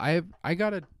know. I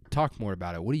gotta talk more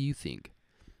about it. What do you think?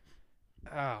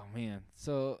 Oh, man.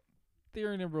 So,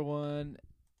 theory number 1,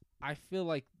 I feel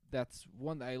like that's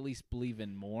one that I at least believe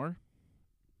in more.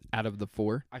 Out of the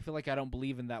 4, I feel like I don't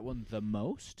believe in that one the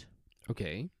most,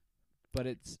 okay, but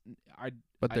they're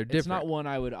different. It's not one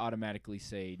I would automatically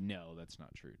say no, that's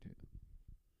not true too.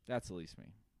 That's at least me.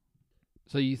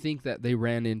 So you think that they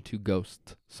ran into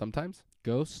ghosts sometimes?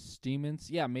 Ghosts,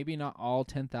 demons, yeah, maybe not all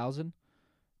 10,000,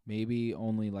 maybe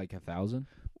only like 1,000.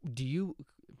 Do you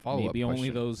follow up? Maybe only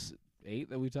question. those 8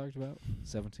 that we talked about.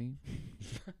 17.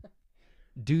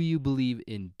 Do you believe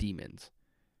in demons?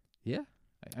 Yeah,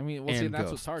 I mean, well, see, And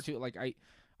that's what's hard ghosts. too. Like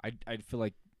I feel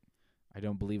like I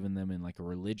don't believe in them in like a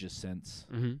religious sense,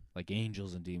 Mm-hmm. like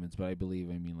angels and demons, but I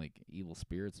mean like evil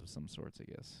spirits of some sorts. I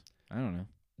guess I don't know.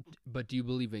 But do you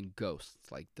believe in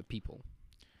ghosts, like the people?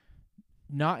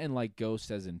 Not in like ghosts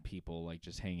as in people, like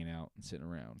just hanging out and sitting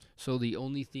around. So the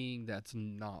only thing that's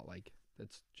not like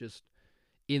that's just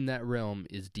in that realm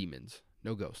is demons,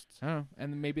 no ghosts. I don't know.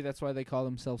 And maybe that's why they call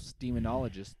themselves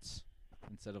demonologists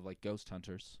instead of like ghost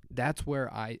hunters. That's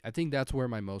where I think that's where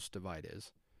my most divide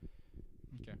is.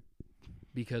 Okay.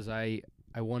 Because I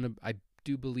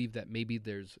do believe that maybe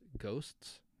there's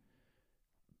ghosts,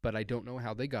 but I don't know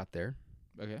how they got there.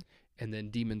 Okay. And then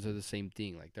demons are the same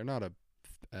thing. Like they're not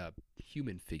a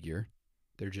human figure.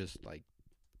 They're just like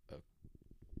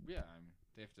Yeah,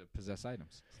 they have to possess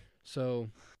items. so.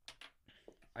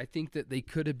 I think that they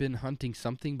could have been hunting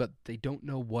something, but they don't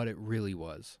know what it really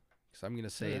was. So I'm gonna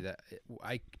say Okay.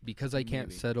 that because I can't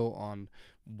Maybe. settle on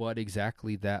what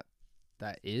exactly that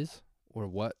is or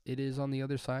what it is on the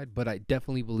other side, but I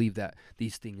definitely believe that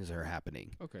these things are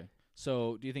happening. Okay.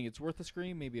 So, do you think it's worth a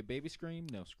scream? Maybe a baby scream?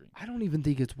 No scream. I don't even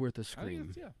think it's worth a I think scream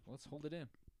it's, yeah. Let's hold it in.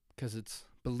 because it's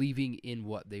believing in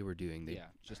what they were doing. Yeah,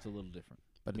 just a little different.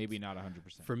 but Maybe it's- not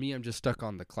 100%. for me, I'm just stuck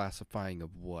on the classifying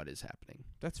of what is happening.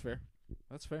 That's fair.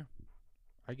 That's fair.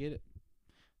 I get it.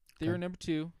 Theory Okay. number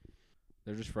 2.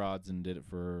 They're just frauds and did it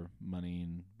for money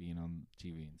and being on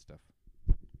TV and stuff.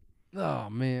 Oh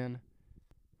man.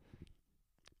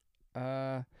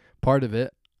 Part of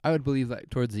it, I would believe that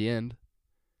towards the end.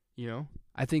 You know,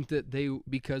 I think that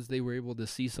because they were able to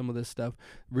see some of this stuff,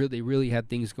 they really had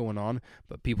things going on,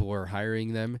 but people were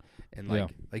hiring them and Yeah.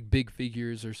 like big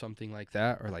figures or something like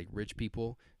that, or like rich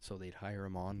people, so they'd hire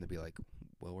them on. They'd be like,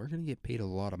 "Well, we're gonna get paid a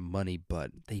lot of money,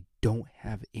 but they don't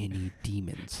have any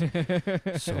demons.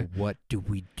 So what do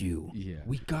we do? Yeah.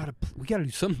 We gotta do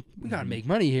something. We gotta make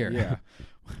money here." Yeah.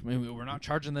 I mean, we're not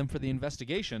charging them for the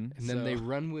investigation. And then so- they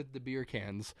run with the beer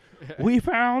cans. We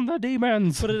found the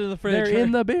demons. Put it in the fridge. They're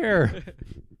in the beer.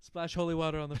 Splash holy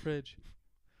water on the fridge.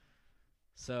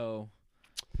 So,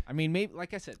 I mean, maybe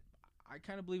like I said, I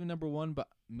kind of believe in number 1, but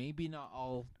maybe not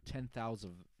all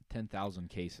 10,000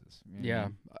 cases. You know what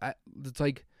I Yeah, mean? it's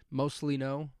like mostly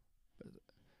no,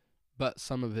 but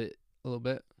some of it a little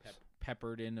bit.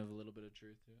 Peppered in of a little bit of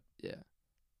truth to it. Yeah.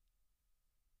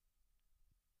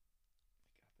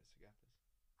 I got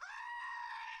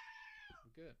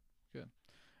this. Good.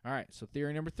 All right. So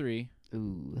theory number 3: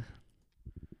 Ooh.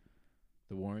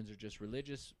 the Warrens are just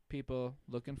religious people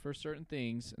looking for certain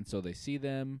things, and so they see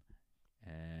them,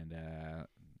 and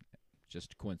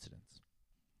just coincidence.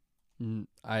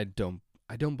 I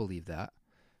don't believe that.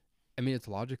 I mean, it's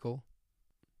logical.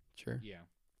 Sure. Yeah.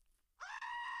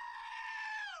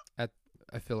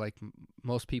 I feel like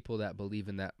most people that believe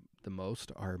in that the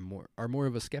most are more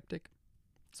of a skeptic.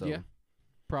 So Yeah.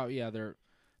 Probably. Yeah. They're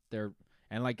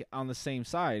and like on the same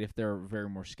side, if they're very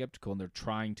more skeptical and they're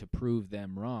trying to prove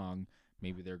them wrong,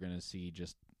 maybe they're gonna see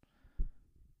just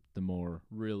the more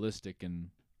realistic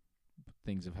and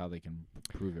things of how they can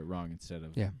prove it wrong instead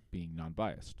of being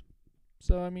non-biased.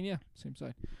 So I mean, yeah, same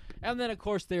side. And then of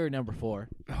course theory number 4.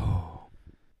 Oh.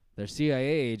 They're CIA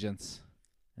agents,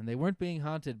 and they weren't being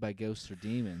haunted by ghosts or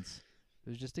demons. It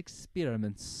was just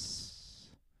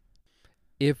experiments.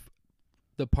 If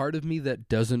the part of me that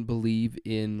doesn't believe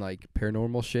in like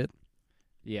paranormal shit,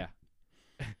 Yeah.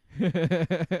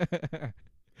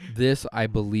 this I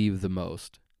believe the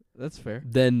most. That's fair.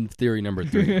 Then theory number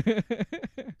 3.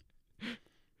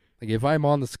 Like if I'm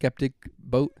on the skeptic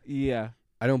boat, Yeah.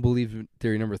 I don't believe in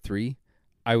theory number 3.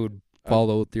 I would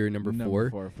follow theory number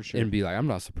 4 for sure. and be like, I'm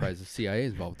not surprised the CIA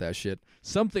is involved with that shit.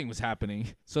 Something was happening,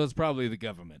 so it's probably the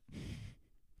government.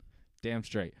 Damn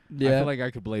straight. I Yeah. feel like I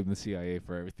could blame the CIA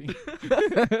for everything.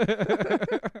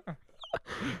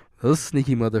 Those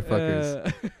sneaky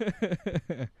motherfuckers.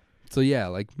 Uh, So yeah,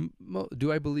 like,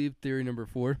 do I believe theory number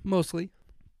 4? Mostly.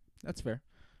 That's fair.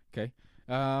 Okay.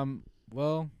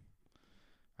 Well,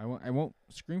 I won't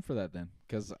scream for that then,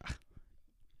 because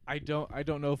I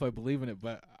don't know if I believe in it,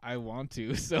 but I want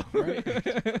to. So.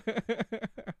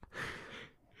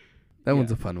 That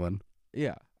one's a fun one.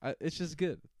 Yeah, it's just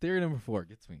good. Theory number 4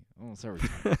 gets me almost every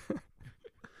time.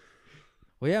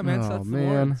 Well, yeah, man. So Oh, that's the man.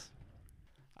 Warrens.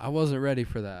 I wasn't ready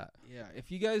for that. Yeah,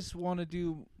 if you guys want to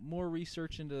do more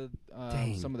research into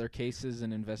Dang. some of their cases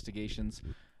and investigations,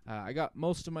 I got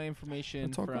most of my information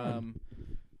That's all from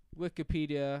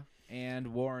Wikipedia and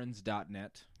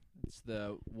Warrens.net. It's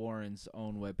the Warrens'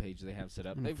 own webpage they have set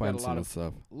up. I'm gonna They've got find a some lot of of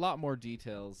stuff. lot more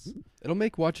details. It'll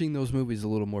make watching those movies a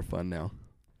little more fun now.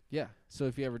 Yeah, so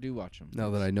if you ever do watch them, Now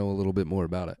that I know a little bit more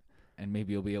about it. and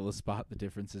maybe you'll be able to spot the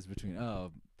differences between.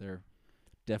 Oh, they're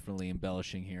definitely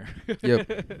embellishing here.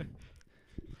 Yep.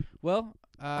 Well,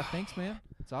 thanks, man.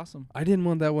 It's awesome. I didn't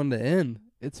want that one to end.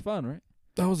 It's fun, right?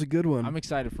 That was a good one. I'm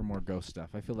excited for more ghost stuff.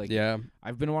 I feel like yeah,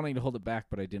 I've been wanting to hold it back,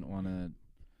 but I didn't want to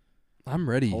I'm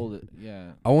ready. hold it.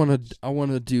 Yeah, I want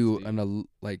to do Steve.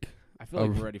 like I feel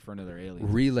like we're ready for another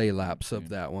alien. relay laps soon. of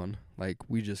that one. Like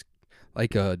we just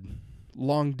like a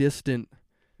long distance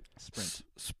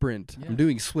sprint. Yeah. I'm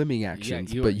doing swimming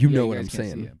actions, but yeah, know you what guys I'm can't see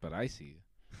saying. it, but I see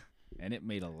you, and it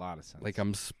made a lot of sense. Like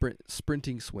I'm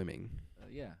sprinting swimming.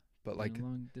 Yeah, But like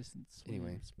long distance.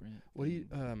 anyway. sprint. what do you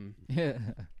Yeah,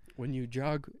 when you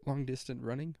jog long distance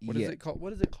running? What is Yeah. it called?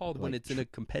 What is it called when Like it's in a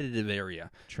competitive area?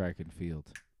 track and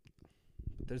field,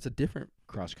 There's a different.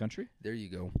 cross country. There you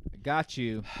go. Got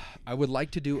you, I would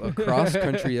like to do a cross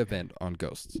country event on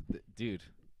ghosts. dude.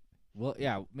 Well,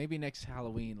 yeah, maybe next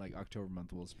Halloween, like October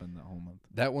month, we'll spend that whole month.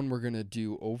 That one we're gonna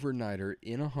do overnighter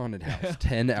in a haunted house,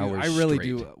 10 Dude, hours. I really straight.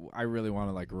 do. I really want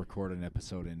to like record an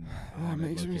episode in. a Oh, it haunted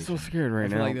makes me so location. scared I right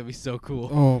feel now. like that'd be so cool.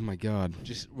 Oh my god.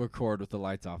 Just record with the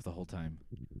lights off the whole time.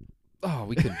 Oh,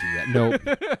 we couldn't do that. Nope.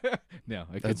 No,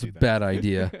 I That's a could do that. bad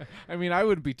idea. I mean, I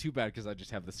wouldn't be too bad because I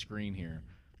just have the screen here.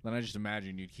 Then I just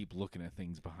imagine you'd keep looking at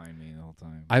things behind me the whole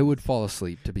time. I would fall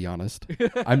asleep, to be honest.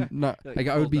 I'm not Like,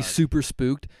 I would full be dark. super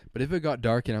spooked, but if it got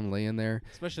dark and I'm laying there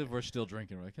Especially if we're still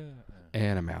drinking. We're like,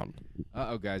 and I'm out.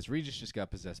 uh-oh, guys. Regis just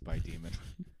got possessed by a demon.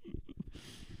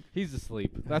 He's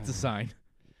asleep. That's a sign.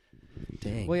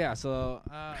 Dang. Well, yeah, so,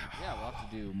 yeah, we'll have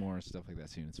to do more stuff like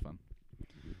that soon. It's fun.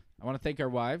 I want to thank our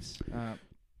wives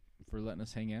for letting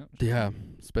us hang out. Yeah,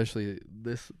 especially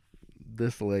this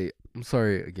late. I'm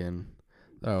sorry again.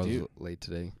 I was Dude. late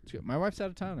today. It's good. My wife's out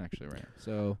of town, actually, right now.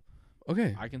 So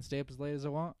Okay. I can stay up as late as I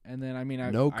want. And then, I mean,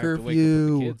 I No I have to wake up with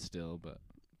curfew. the kids still, but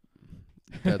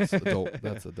That's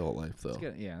adult life it's though.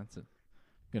 gonna, yeah, it's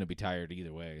going to be tired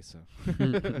either way. So,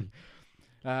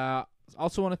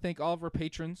 also want to thank all of our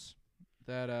patrons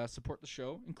that support the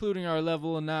show, including our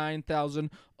level 9,000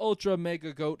 ultra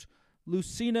mega goat,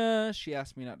 Lucina. She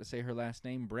asked me not to say her last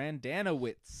name,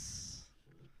 Brandanowitz.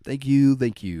 Thank you.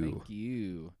 Thank you.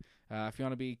 If you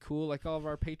want to be cool like all of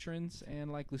our patrons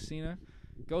and like Lucina,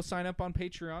 go sign up on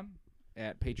Patreon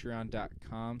at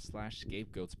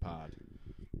patreon.com/scapegoatspod.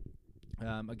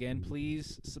 Again,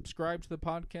 please subscribe to the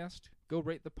podcast. Go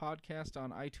rate the podcast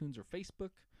on iTunes or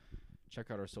Facebook. Check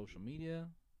out our social media.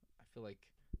 I feel like,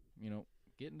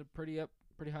 getting pretty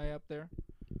high up there.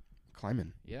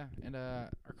 Climbing. Yeah, and our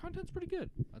content's pretty good,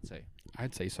 I'd say.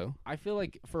 I'd say so. I feel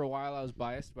like for a while I was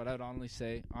biased, but I'd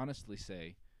honestly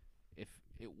say, if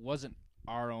it wasn't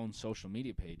our own social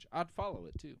media page, I'd follow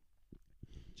it too,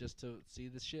 just to see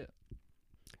this shit.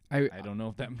 I don't know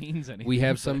if that means anything. We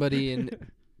have but- somebody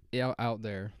out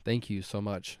there. Thank you so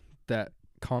much. That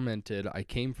commented, I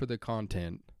came for the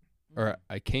content, or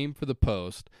I came for the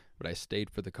post, but I stayed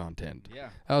for the content. Yeah.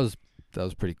 That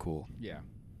was pretty cool. Yeah.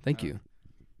 Thank you.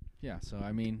 Yeah. So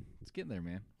I mean, it's getting there,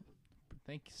 man.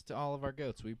 Thanks to all of our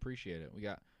goats. We appreciate it. We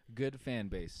got a good fan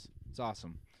base. It's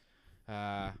awesome.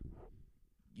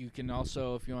 You can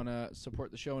also, if you want to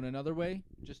support the show in another way,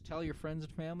 just tell your friends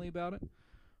and family about it.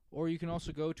 Or you can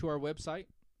also go to our website,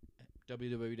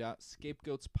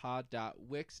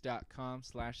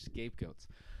 www.scapegoatspod.wix.com/scapegoats.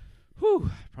 Whew,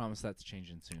 I promise that's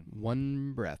changing soon.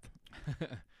 One breath.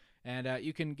 And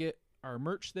you can get our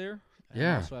merch there. And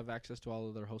Yeah. also have access to all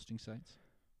of their hosting sites.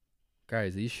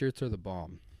 Guys, these shirts are the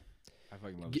bomb. I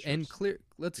fucking love And shirts. clear.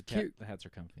 Let's The hats are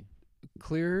comfy.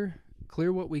 clear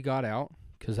what we got out,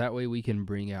 because that way we can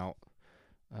bring out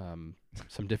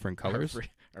some different colors.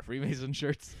 Our Freemason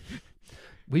shirts.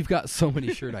 We've got so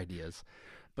many shirt ideas.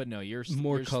 But no, your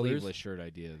More your colors. sleeveless shirt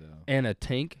idea though. And a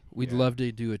tank. We'd Yeah. love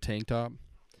to do a tank top.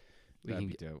 We That'd can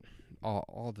be get dope.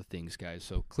 all the things, guys.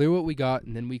 So clear what we got,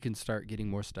 and then we can start getting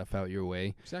more stuff out your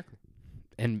way. Exactly.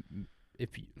 And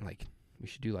if you like, we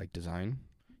should do like design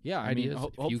Yeah, I ideas. mean, If you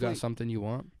hopefully, got something you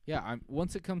want, yeah.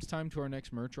 Once it comes time to our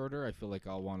next merch order, I feel like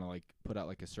I'll want to like put out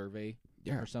like a survey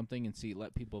or something and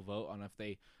let people vote on if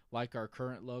they like our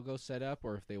current logo setup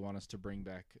or if they want us to bring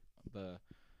back the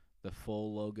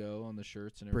full logo on the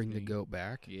shirts and bring everything. the goat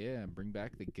back. Yeah, and bring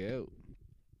back the goat.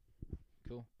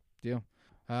 Cool deal.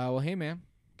 Well, hey man,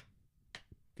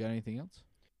 got anything else?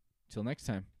 Till next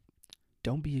time,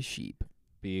 Don't be a sheep.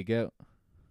 be a goat.